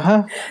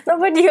 No,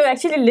 but you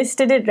actually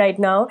listed it right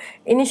now.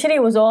 Initially,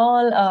 it was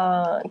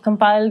all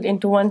compiled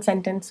into one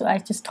sentence, so I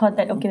just thought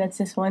that, okay, that's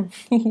this one.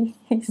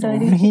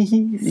 Sorry.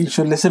 You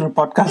should listen to the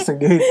podcast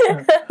again.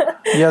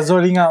 You're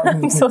zoning out.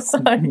 I'm so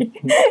sorry.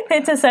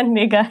 It's a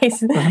Sunday,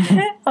 guys.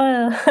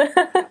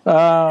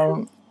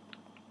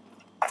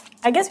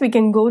 I guess we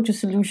can go to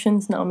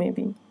solutions now,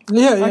 maybe.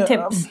 Yeah. Or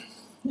tips.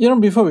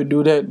 Before we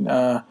do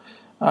that,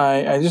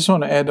 I just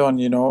want to add on,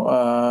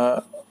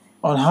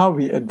 on how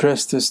we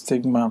address this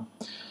stigma.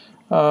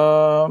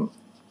 Um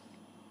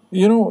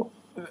you know,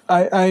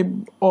 I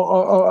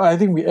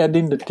think we add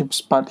in the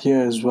tips part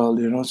here as well.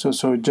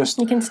 So just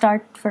You can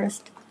start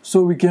first.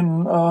 so we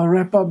can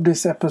wrap up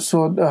this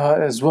episode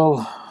as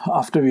well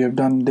after we have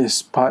done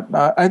this part.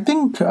 I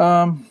think.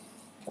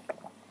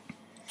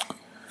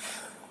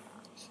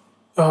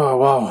 Oh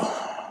wow.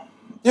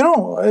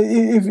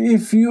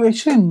 If you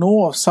actually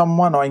know of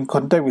someone or in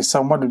contact with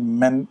someone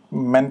with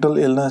mental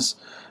illness,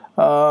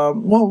 I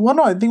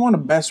think one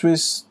of the best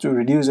ways to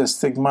reduce the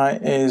stigma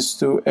is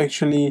to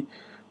actually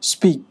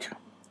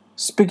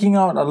speaking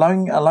out,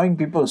 allowing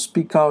people to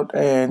speak out,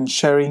 and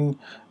sharing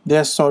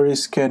their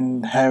stories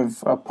can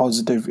have a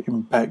positive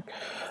impact.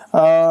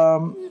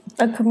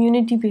 A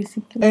community,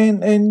 basically.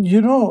 And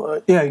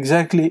yeah,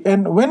 exactly.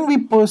 And when we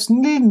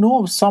personally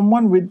know of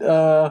someone with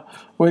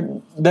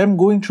them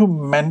going through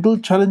mental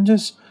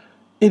challenges,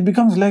 it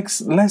becomes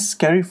less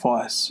scary for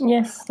us.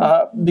 Yes.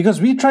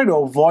 Because we try to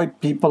avoid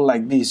people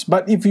like this.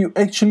 But if you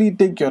actually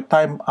take your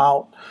time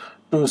out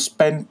to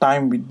spend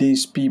time with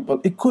these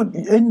people,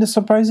 and the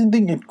surprising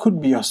thing, it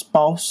could be your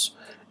spouse,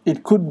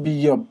 it could be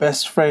your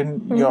best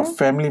friend, your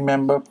family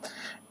member,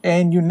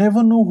 and you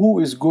never know who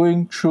is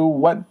going through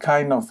what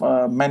kind of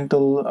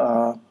mental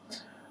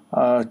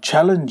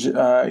challenge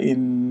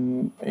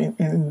in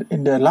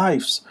their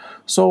lives.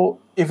 So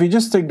if we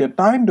just take the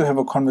time to have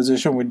a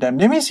conversation with them,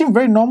 they may seem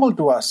very normal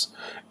to us.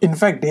 In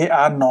fact, they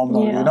are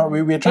normal. Yeah.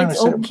 We're trying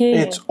It's to say okay.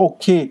 it's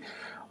okay,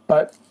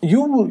 but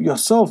you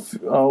yourself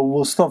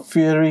will stop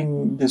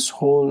fearing this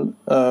whole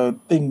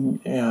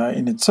thing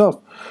in itself.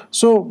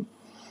 So.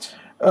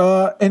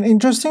 And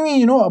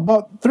interestingly,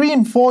 about 3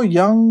 in 4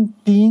 young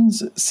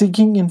teens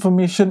seeking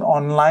information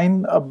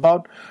online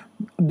about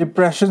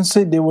depression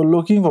said they were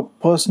looking for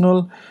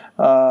personal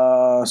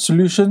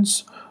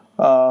solutions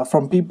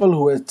from people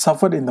who had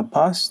suffered in the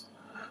past.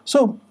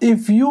 So,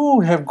 if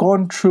you have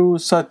gone through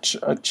such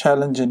a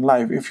challenge in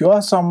life, if you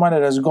are someone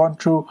that has gone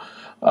through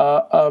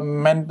a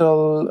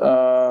mental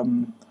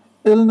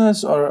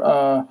illness or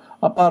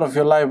a part of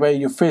your life where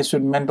you're faced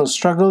with mental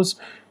struggles,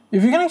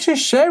 if you can actually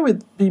share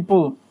with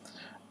people,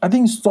 I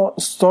think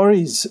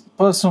stories,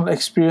 personal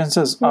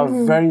experiences are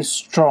very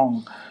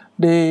strong.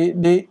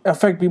 They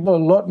affect people a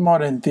lot more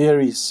than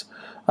theories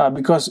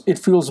because it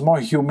feels more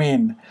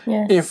humane.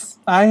 Yes. If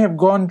I have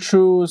gone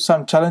through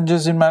some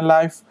challenges in my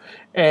life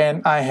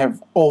and I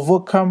have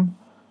overcome,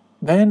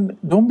 then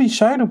don't be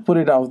shy to put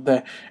it out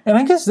there. And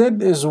I guess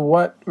that is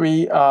what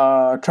we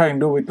are trying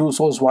to do with Two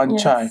Souls, One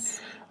Chai.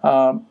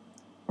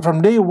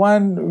 From day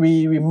one,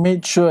 we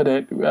made sure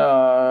that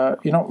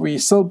we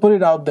still put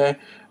it out there.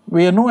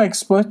 We are no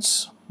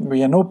experts.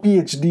 We are no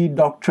PhD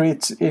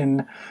doctorates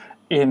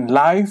in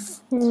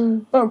life,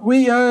 but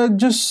we are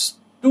just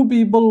two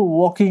people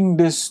walking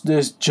this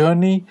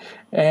journey,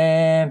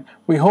 and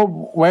we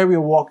hope where we're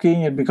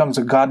walking it becomes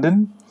a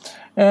garden.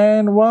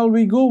 And while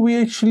we go,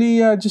 we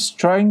actually are just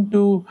trying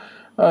to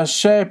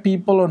share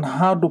people on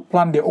how to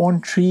plant their own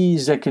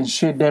trees that can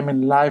shade them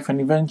in life and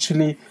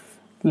eventually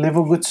live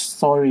a good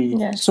story.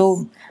 Yes.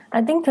 So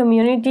I think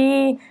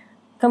having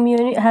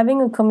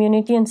a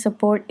community and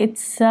support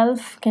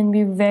itself can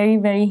be very,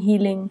 very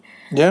healing.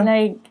 yeah,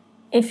 Like,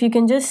 if you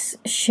can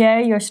just share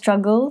your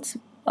struggles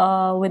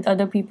with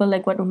other people,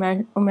 like what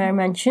Umair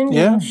mentioned,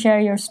 Yeah. share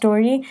your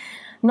story.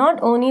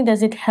 Not only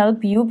does it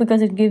help you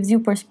because it gives you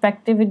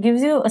perspective, it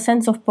gives you a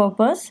sense of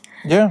purpose,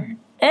 yeah,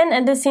 and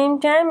at the same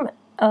time,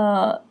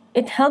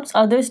 it helps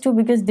others too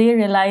because they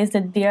realize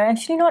that they are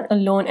actually not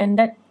alone, and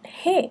that,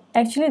 hey,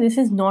 actually this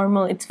is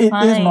normal. It's it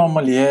fine. is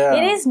normal. Yeah,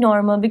 It is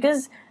normal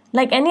because,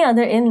 like any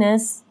other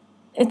illness,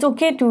 it's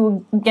okay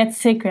to get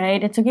sick,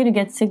 right? It's okay to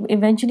get sick.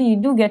 Eventually, you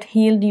do get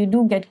healed, you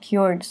do get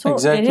cured. So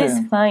Exactly. it is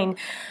fine.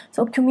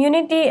 So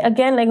community,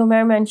 again, like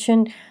Umair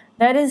mentioned,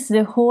 that is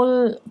the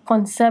whole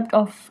concept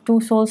of Two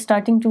Souls,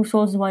 starting Two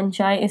Souls, One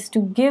Chai, is to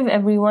give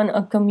everyone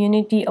a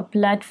community, a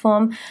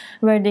platform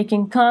where they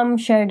can come,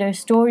 share their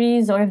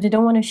stories, or if they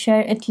don't want to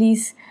share, at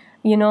least,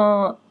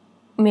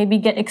 maybe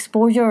get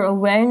exposure or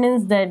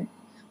awareness that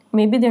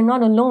maybe they're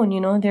not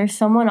alone, there's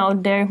someone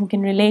out there who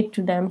can relate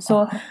to them.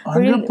 So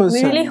we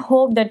 100%. really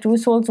hope that Two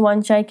Souls,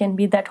 One Chai can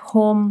be that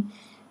home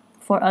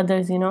for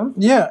others,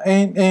 Yeah,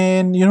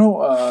 and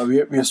we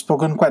have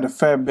spoken quite a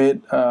fair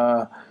bit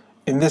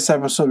in this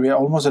episode. We are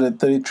almost at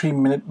the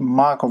 33-minute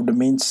mark of the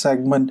main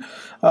segment,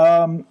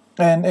 and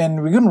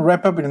we're going to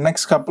wrap up in the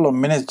next couple of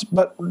minutes.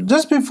 But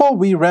just before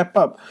we wrap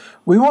up,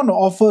 we want to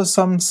offer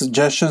some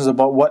suggestions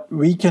about what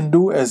we can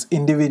do as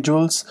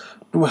individuals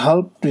to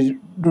help to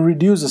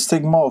reduce the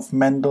stigma of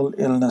mental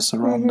illness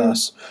around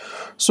us.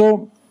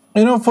 So,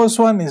 first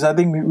one is, I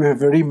think we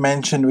have already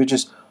mentioned, which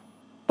is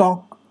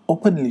talk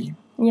openly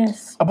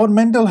Yes. about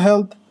mental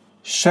health.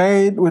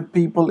 Share it with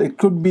people. It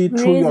could be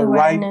through Raise your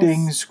awareness.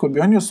 writings, could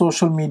be on your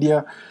social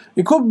media.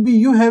 It could be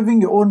you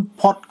having your own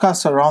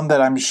podcast around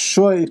that. I'm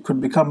sure it could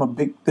become a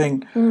big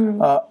thing.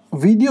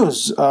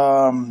 videos,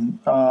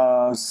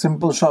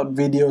 simple short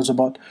videos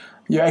about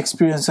your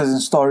experiences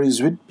and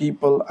stories with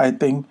people, I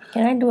think.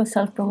 Can I do a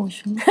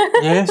self-promotion?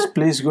 Yes,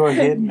 please go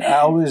ahead. I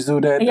always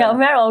do that. Yeah,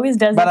 Umair always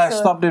does But it. I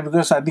stopped it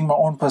because I think my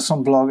own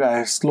personal blog, I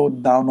have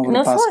slowed down over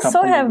the past couple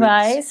so have of weeks.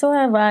 I. So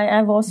have I.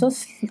 I've also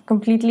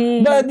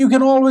completely. But you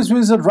can always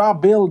visit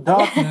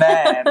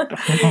rabil.net.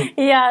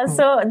 Yeah,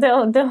 so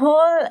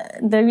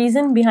the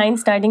reason behind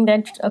starting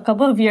that a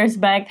couple of years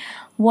back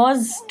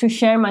was to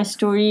share my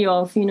story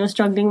of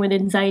struggling with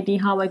anxiety,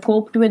 how I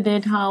coped with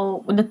it,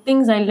 how the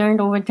things I learned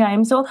over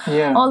time. So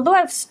although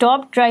I've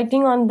stopped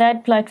writing on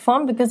that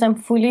platform because I'm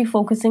fully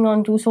focusing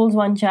on Two Souls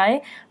One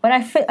Chai, but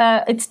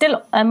it's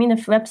still, I mean, the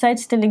website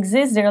still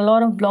exists. There are a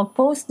lot of blog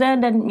posts there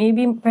that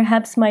maybe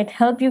perhaps might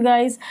help you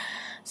guys.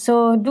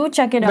 So do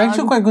check it out.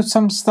 Actually, quite good.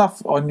 Some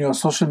stuff on your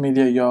social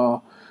media,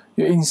 your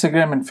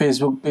Instagram and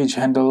Facebook page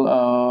handle.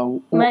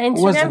 My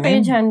Instagram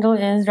page handle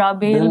is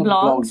Rabil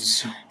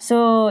Blogs.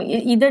 So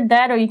either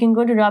that or you can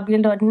go to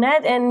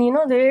rabil.net, and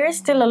there is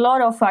still a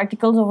lot of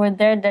articles over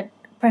there that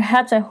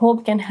perhaps I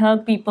hope can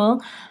help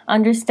people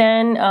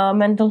understand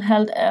mental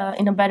health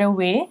in a better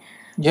way.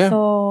 Yeah.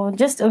 So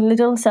just a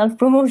little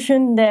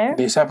self-promotion there.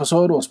 This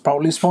episode was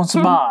proudly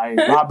sponsored by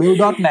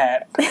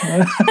rabil.net.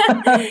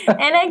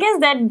 And I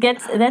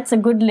guess that's a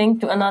good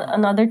link to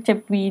another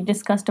tip we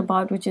discussed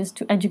about, which is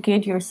to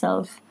educate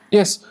yourself.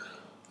 Yes.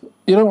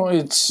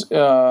 It's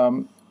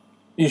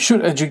you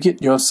should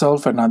educate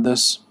yourself and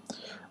others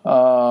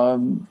to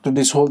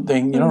this whole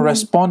thing.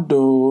 Respond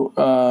to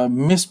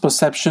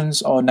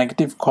misperceptions or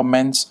negative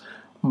comments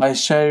by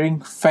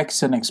sharing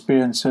facts and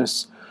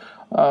experiences.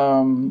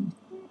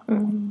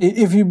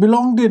 If you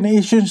belong to an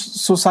Asian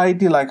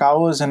society like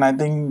ours, and I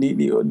think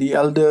the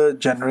elder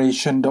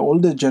generation, the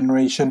older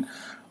generation,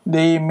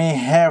 they may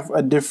have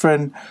a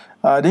different,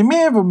 they may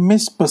have a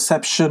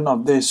misperception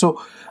of this.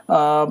 So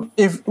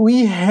if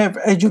we have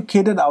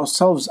educated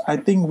ourselves, I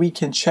think we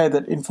can share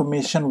that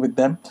information with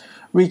them.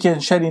 We can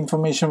share the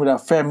information with our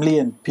family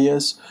and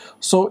peers.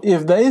 So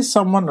if there is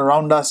someone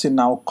around us in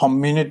our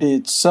community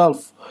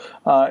itself,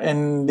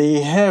 and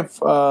they have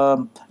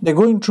they're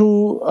going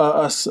through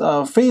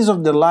a phase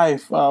of their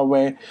life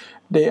where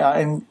they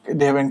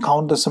have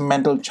encountered some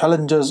mental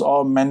challenges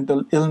or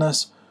mental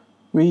illness,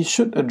 we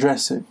should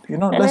address it.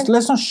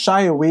 Let's not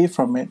shy away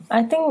from it.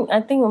 I think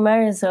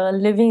Umair is a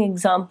living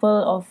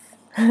example of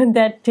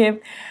that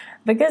tip.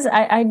 Because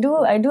I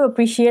do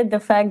appreciate the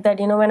fact that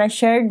when I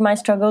shared my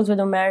struggles with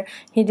Umair,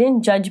 he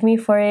didn't judge me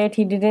for it.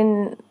 He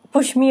didn't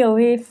push me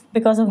away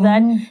because of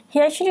that. He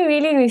actually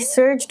really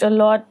researched a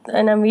lot,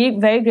 and I'm really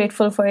very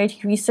grateful for it.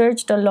 He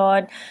researched a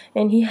lot,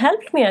 and he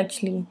helped me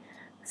actually.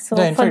 So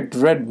in fact,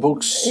 read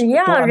books.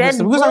 Yeah, read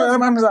books.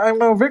 Because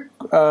I'm a very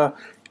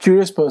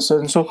curious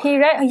person. So he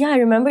read. Yeah, I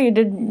remember you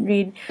did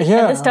read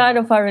at the start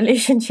of our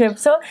relationship.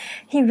 So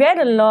he read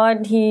a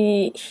lot.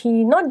 He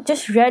not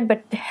just read,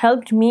 but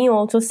helped me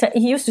also.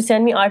 He used to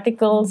send me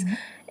articles.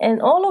 And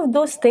all of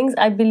those things,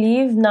 I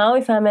believe now,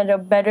 if I'm at a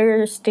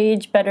better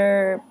stage,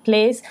 better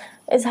place,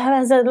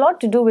 has a lot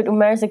to do with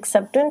Umair's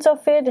acceptance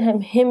of it,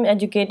 him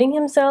educating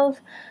himself.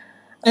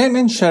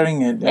 And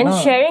sharing it.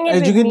 Sharing it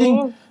educating,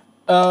 with me.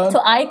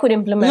 So I could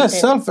implement it.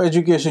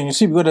 Self-education. You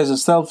see, because there's a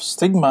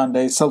self-stigma,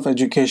 there's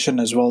self-education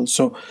as well.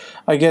 So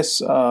I guess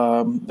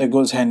that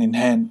goes hand in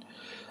hand.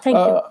 Thank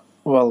you.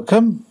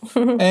 Welcome.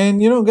 And,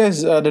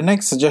 guys, the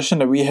next suggestion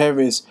that we have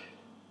is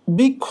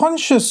be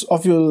conscious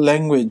of your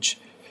language.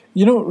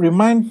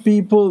 Remind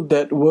people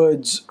that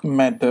words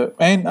matter.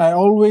 And I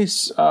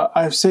always,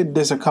 I've said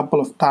this a couple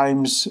of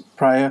times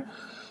prior.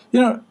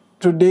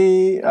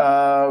 Today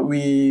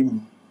we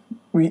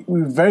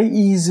very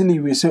easily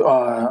we say,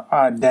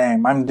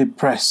 damn, I'm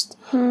depressed.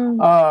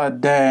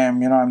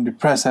 Damn, I'm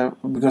depressed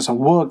because of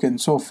work and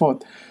so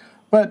forth.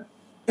 But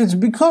it's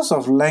because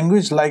of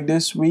language like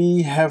this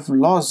we have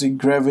lost the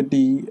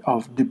gravity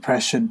of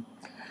depression.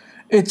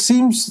 It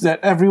seems that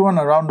everyone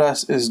around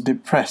us is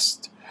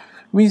depressed.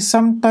 We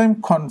sometimes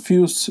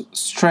confuse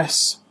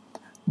stress,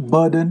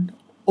 burden,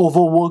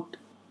 overworked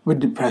with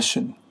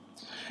depression.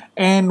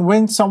 And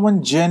when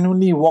someone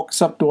genuinely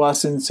walks up to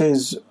us and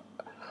says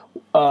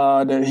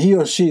that he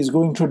or she is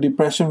going through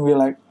depression, we're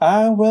like,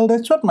 well,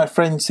 that's what my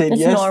friend said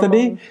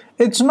yesterday. Normal.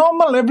 It's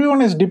normal.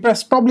 Everyone is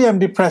depressed. Probably I'm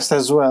depressed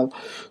as well.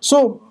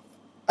 So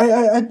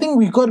I think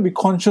we've got to be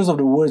conscious of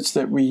the words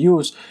that we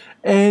use.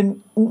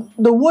 And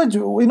the words,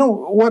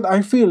 what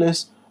I feel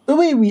is, the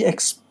way we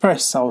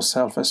express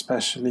ourselves,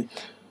 especially.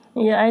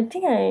 Yeah, I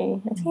think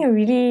you're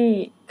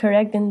really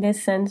correct in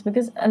this sense,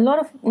 because a lot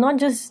of, not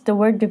just the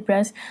word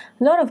depressed,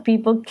 a lot of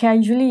people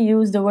casually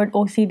use the word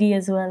OCD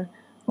as well.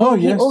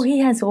 He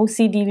has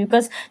OCD,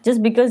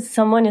 because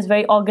someone is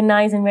very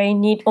organized and very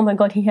neat. Oh my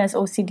God, he has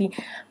OCD.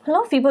 A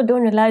lot of people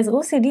don't realize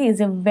OCD is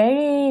a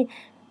very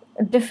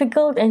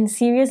difficult and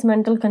serious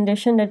mental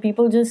condition that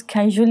people just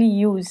casually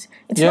use.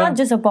 It's not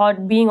just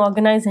about being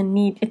organized and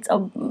neat. It's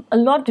a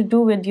lot to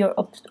do with your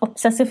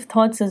obsessive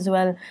thoughts as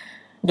well.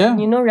 Yeah.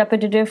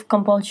 Repetitive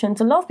compulsions.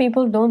 A lot of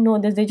people don't know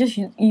this. They just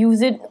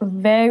use it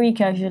very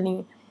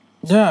casually.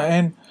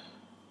 Yeah,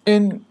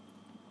 and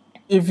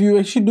if you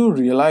actually do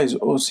realize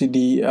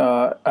OCD,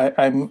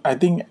 I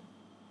think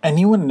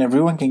anyone and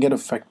everyone can get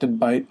affected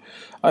by it.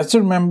 I still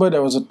remember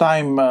there was a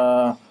time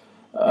where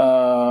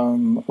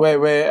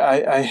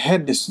I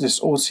had this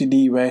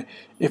OCD where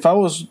if I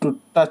was to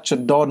touch a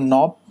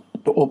doorknob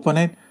to open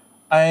it,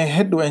 I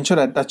had to ensure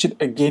I touch it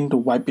again to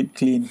wipe it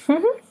clean.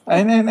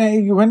 And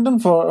I went on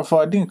for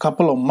I think a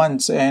couple of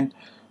months, and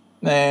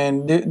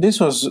this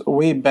was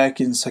way back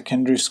in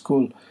secondary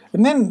school.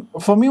 And then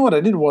for me, what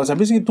I did was I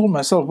basically told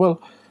myself, well,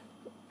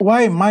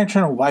 why am I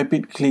trying to wipe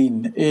it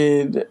clean?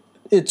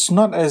 It's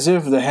not as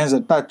if the hands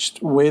are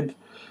touched with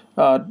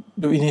to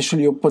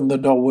initially open the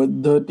door were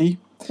dirty.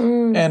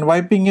 And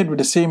wiping it with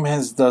the same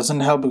hands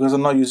doesn't help because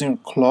I'm not using a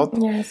cloth.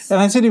 Yes.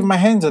 And I said, if my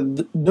hands are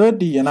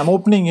dirty and I'm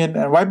opening it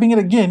and wiping it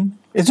again,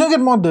 it's going to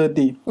get more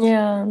dirty.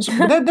 Yeah. So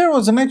there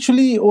was an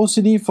actually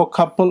OCD for a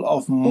couple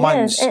of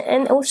months. Yes,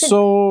 and OCD.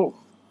 So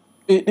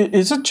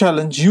it's a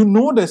challenge. You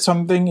know that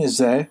something is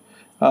there,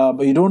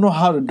 but you don't know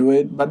how to do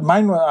it. But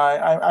mine,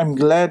 I'm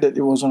glad that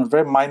it was on a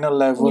very minor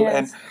level, Yes.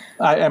 and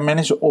I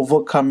managed to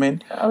overcome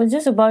it. I was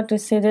just about to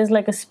say there's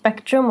like a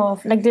spectrum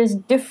of, like, there's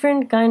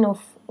different kind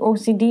of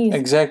OCDs.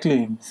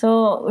 Exactly.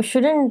 So we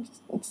shouldn't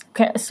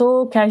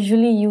so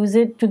casually use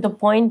it to the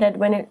point that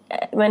when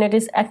it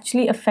is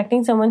actually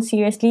affecting someone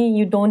seriously,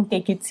 you don't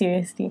take it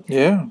seriously.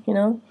 Yeah. You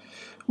know?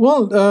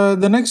 Well,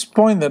 the next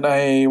point that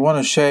I want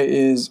to share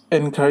is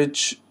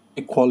encourage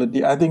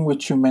equality. I think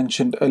which you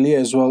mentioned earlier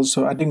as well.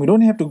 So I think we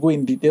don't have to go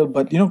in detail,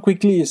 but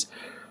quickly is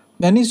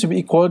there needs to be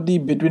equality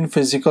between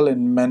physical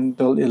and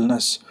mental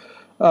illness.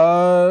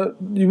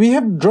 We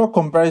have draw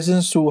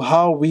comparisons to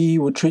how we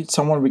would treat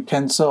someone with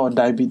cancer or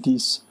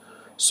diabetes.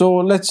 So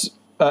let's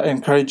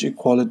encourage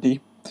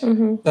equality.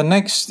 The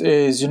next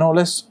is,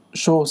 let's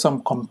show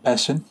some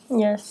compassion.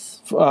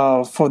 Yes.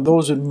 For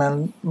those with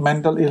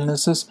mental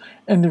illnesses.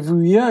 And if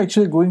we are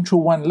actually going through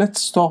one,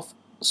 let's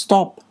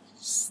stop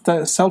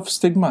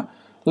self-stigma.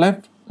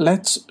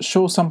 Let's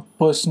show some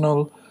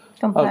personal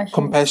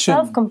compassion.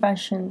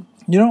 Self-compassion.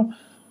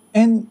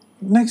 And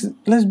next,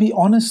 let's be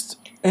honest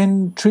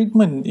and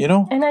treatment,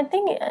 And I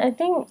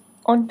think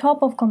on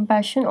top of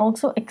compassion,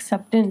 also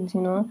acceptance,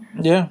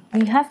 Yeah.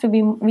 We have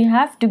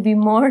to be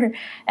more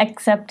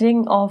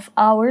accepting of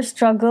our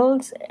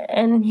struggles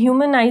and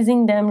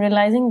humanizing them,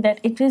 realizing that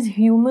it is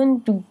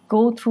human to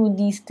go through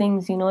these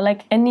things,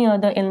 like any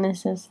other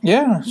illnesses.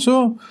 Yeah.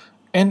 So,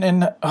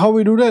 and how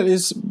we do that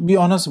is be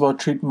honest about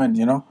treatment,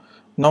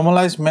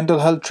 normalize mental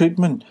health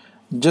treatment,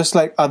 just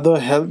like other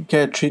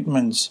healthcare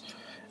treatments.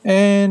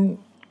 And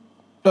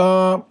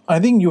I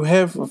think you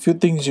have a few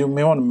things you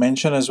may want to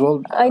mention as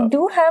well. I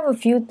do have a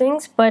few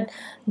things, but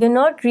they're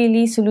not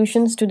really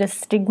solutions to the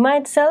stigma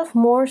itself,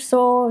 more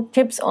so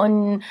tips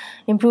on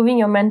improving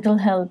your mental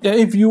health. Yeah,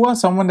 if you are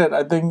someone that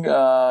I think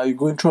you're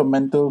going through a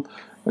mental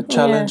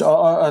challenge, Yes.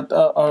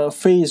 or a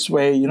phase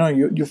where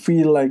you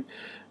feel like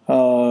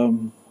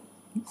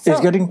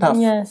it's getting tough.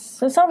 Yes.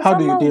 So How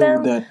do you deal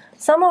with that?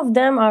 Some of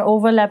them are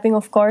overlapping,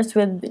 of course,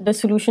 with the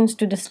solutions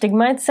to the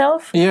stigma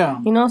itself. Yeah.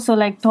 So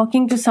like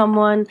talking to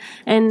someone,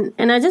 and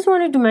I just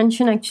wanted to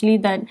mention actually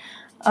that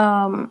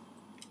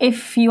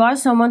if you are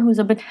someone who's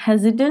a bit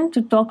hesitant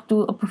to talk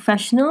to a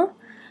professional,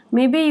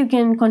 maybe you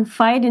can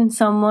confide in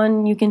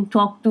someone you can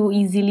talk to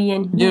easily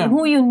and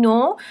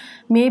who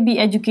may be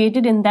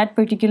educated in that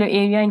particular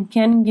area and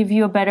can give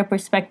you a better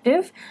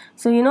perspective.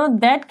 So,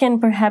 that can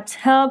perhaps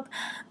help.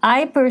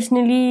 I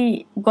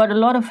personally got a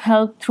lot of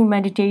help through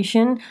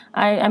meditation.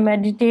 I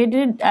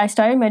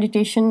started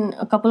meditation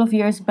a couple of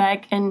years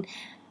back, and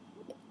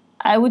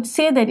I would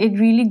say that it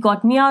really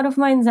got me out of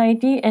my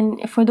anxiety.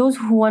 And for those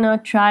who want to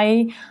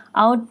try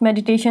out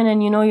meditation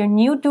and you're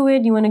new to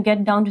it, you want to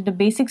get down to the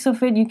basics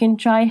of it, you can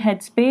try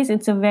Headspace.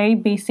 It's a very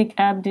basic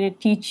app that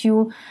teach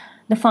you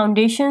the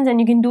foundations, and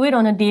you can do it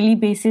on a daily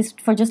basis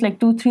for just like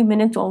 2-3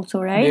 minutes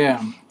also, right?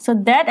 Yeah. So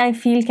that I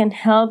feel can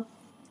help.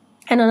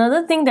 And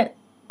another thing that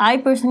I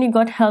personally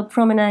got help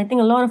from, and I think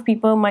a lot of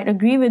people might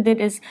agree with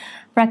it, is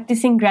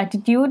practicing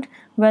gratitude,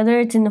 whether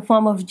it's in the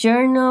form of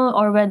journal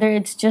or whether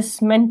it's just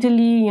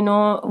mentally,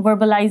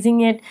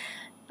 verbalizing it,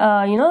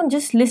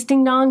 just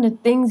listing down the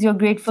things you're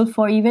grateful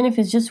for, even if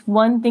it's just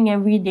one thing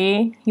every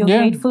day you're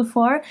grateful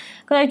for.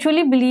 Because I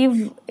truly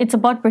believe it's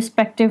about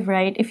perspective,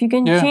 right? If you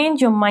can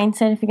change your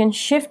mindset, if you can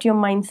shift your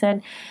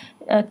mindset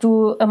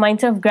to a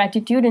mindset of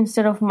gratitude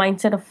instead of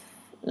mindset of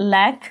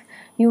lack,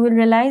 you will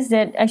realize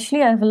that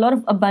actually I have a lot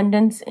of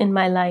abundance in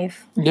my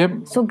life. Yep.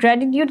 So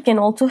gratitude can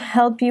also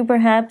help you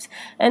perhaps.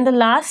 And the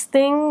last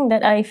thing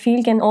that I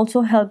feel can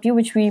also help you,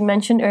 which we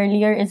mentioned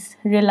earlier, is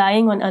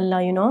relying on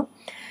Allah,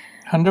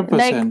 100%.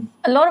 Like,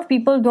 a lot of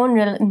people don't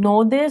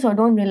know this or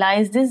don't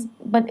realize this,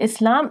 but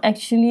Islam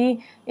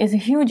actually is a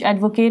huge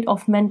advocate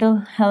of mental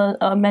health,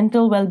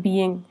 mental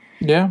well-being.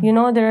 Yeah.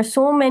 There are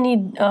so many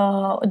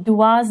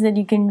du'as that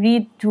you can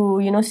read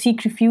to,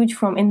 seek refuge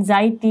from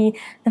anxiety.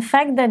 The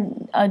fact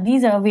that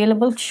these are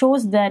available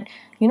shows that,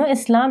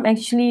 Islam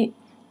actually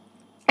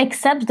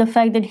accepts the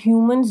fact that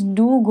humans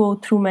do go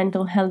through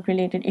mental health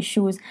related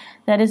issues.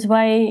 That is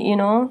why,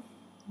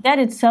 that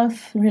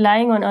itself,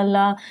 relying on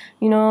Allah,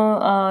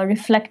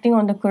 reflecting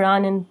on the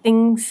Quran and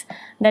things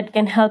that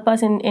can help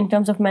us in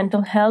terms of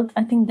mental health,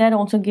 I think that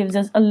also gives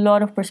us a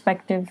lot of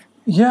perspective.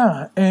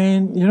 Yeah,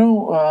 and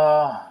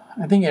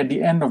I think at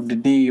the end of the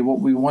day,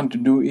 what we want to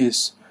do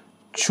is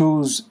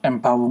choose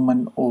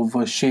empowerment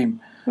over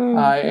shame.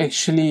 I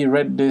actually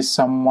read this,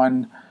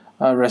 someone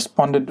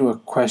responded to a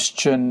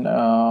question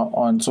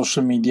on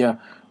social media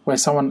where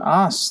someone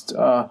asked,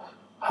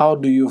 how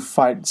do you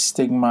fight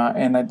stigma?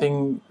 And I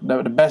think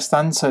the best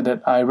answer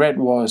that I read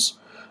was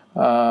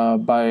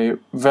by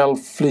Val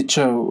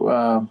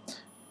Fletcher.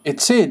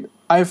 It said,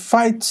 I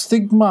fight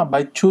stigma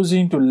by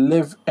choosing to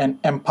live an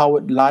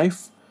empowered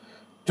life.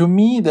 To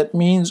me, that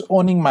means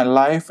owning my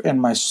life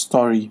and my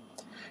story,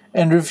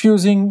 and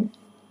refusing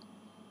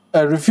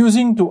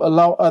to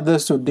allow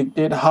others to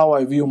dictate how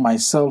I view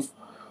myself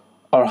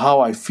or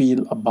how I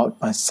feel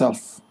about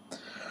myself.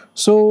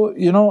 So,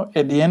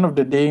 at the end of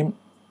the day,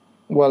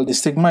 while the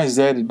stigma is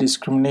there, the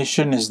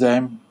discrimination is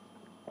there,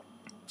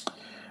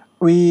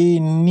 we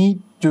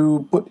need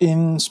to put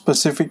in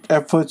specific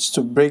efforts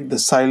to break the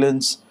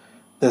silence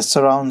that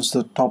surrounds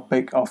the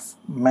topic of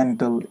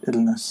mental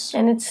illness.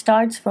 And it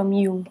starts from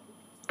you.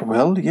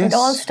 Well, yes. It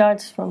all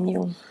starts from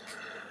you.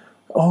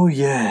 Oh,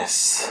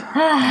 yes.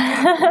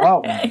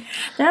 Wow.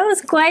 That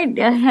was quite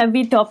a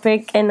heavy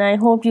topic, and I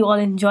hope you all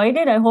enjoyed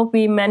it. I hope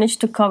we managed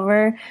to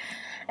cover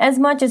as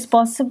much as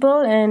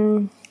possible.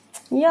 And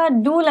yeah,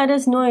 do let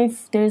us know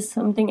if there's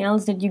something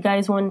else that you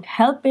guys want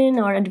help in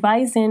or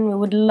advice in. We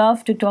would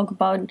love to talk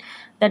about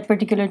that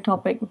particular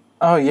topic.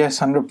 Oh, yes,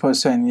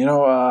 100%.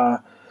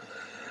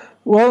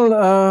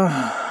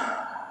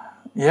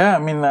 Yeah, I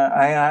mean,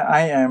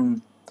 I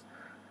am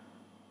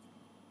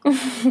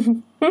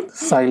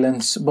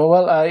silence,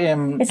 but I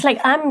am. It's like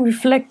I'm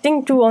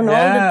reflecting too on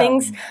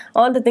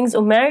all the things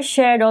Umair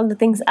shared, all the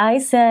things I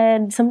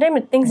said.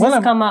 Sometimes things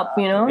just come up,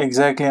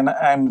 Exactly, and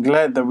I'm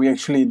glad that we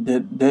actually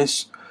did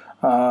this.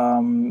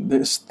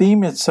 This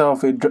theme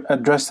itself, it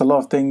addressed a lot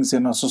of things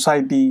in our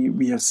society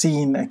we have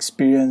seen,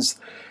 experienced,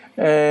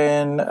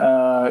 and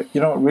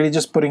really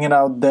just putting it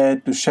out there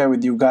to share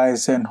with you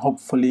guys, and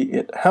hopefully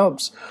it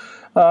helps.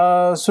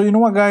 So you know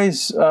what,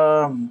 guys,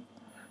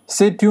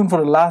 stay tuned for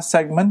the last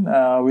segment.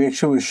 We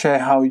actually will share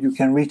how you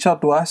can reach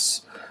out to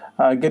us,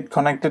 get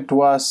connected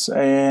to us,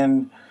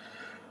 and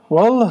for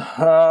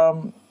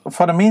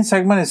the main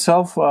segment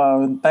itself,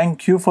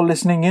 thank you for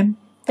listening in.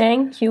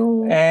 Thank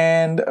you.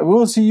 And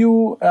we'll see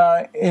you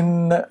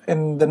in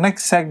the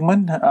next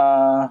segment.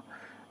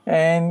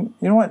 And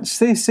you know what?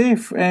 Stay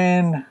safe,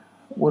 and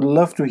would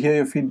love to hear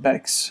your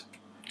feedbacks.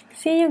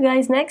 See you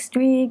guys next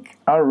week.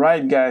 All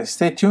right, guys.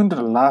 Stay tuned to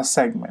the last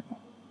segment.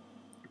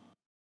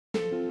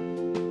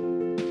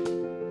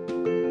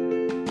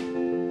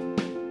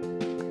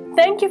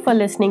 Thank you for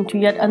listening to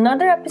yet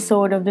another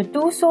episode of the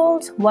Two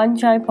Souls, One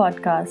Chai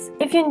podcast.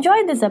 If you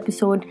enjoyed this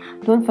episode,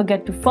 don't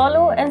forget to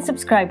follow and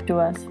subscribe to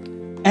us.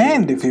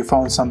 And if you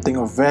found something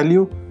of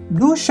value,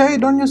 do share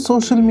it on your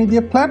social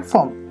media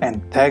platform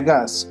and tag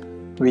us.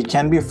 We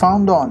can be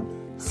found on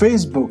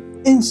Facebook,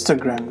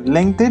 Instagram,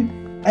 LinkedIn,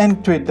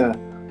 and Twitter.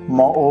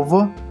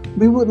 Moreover,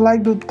 we would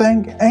like to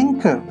thank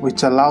Anchor,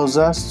 which allows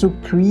us to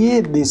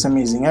create these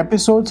amazing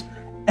episodes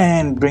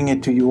and bring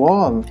it to you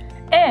all.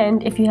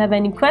 And if you have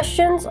any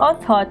questions or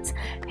thoughts,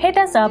 hit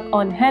us up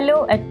on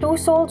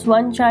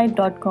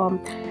hello@twosoulsonechai.com.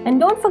 And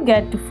don't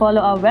forget to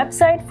follow our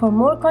website for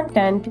more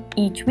content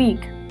each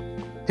week.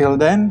 Till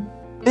then,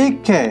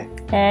 take care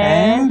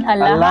and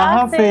Allah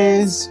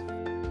Hafiz.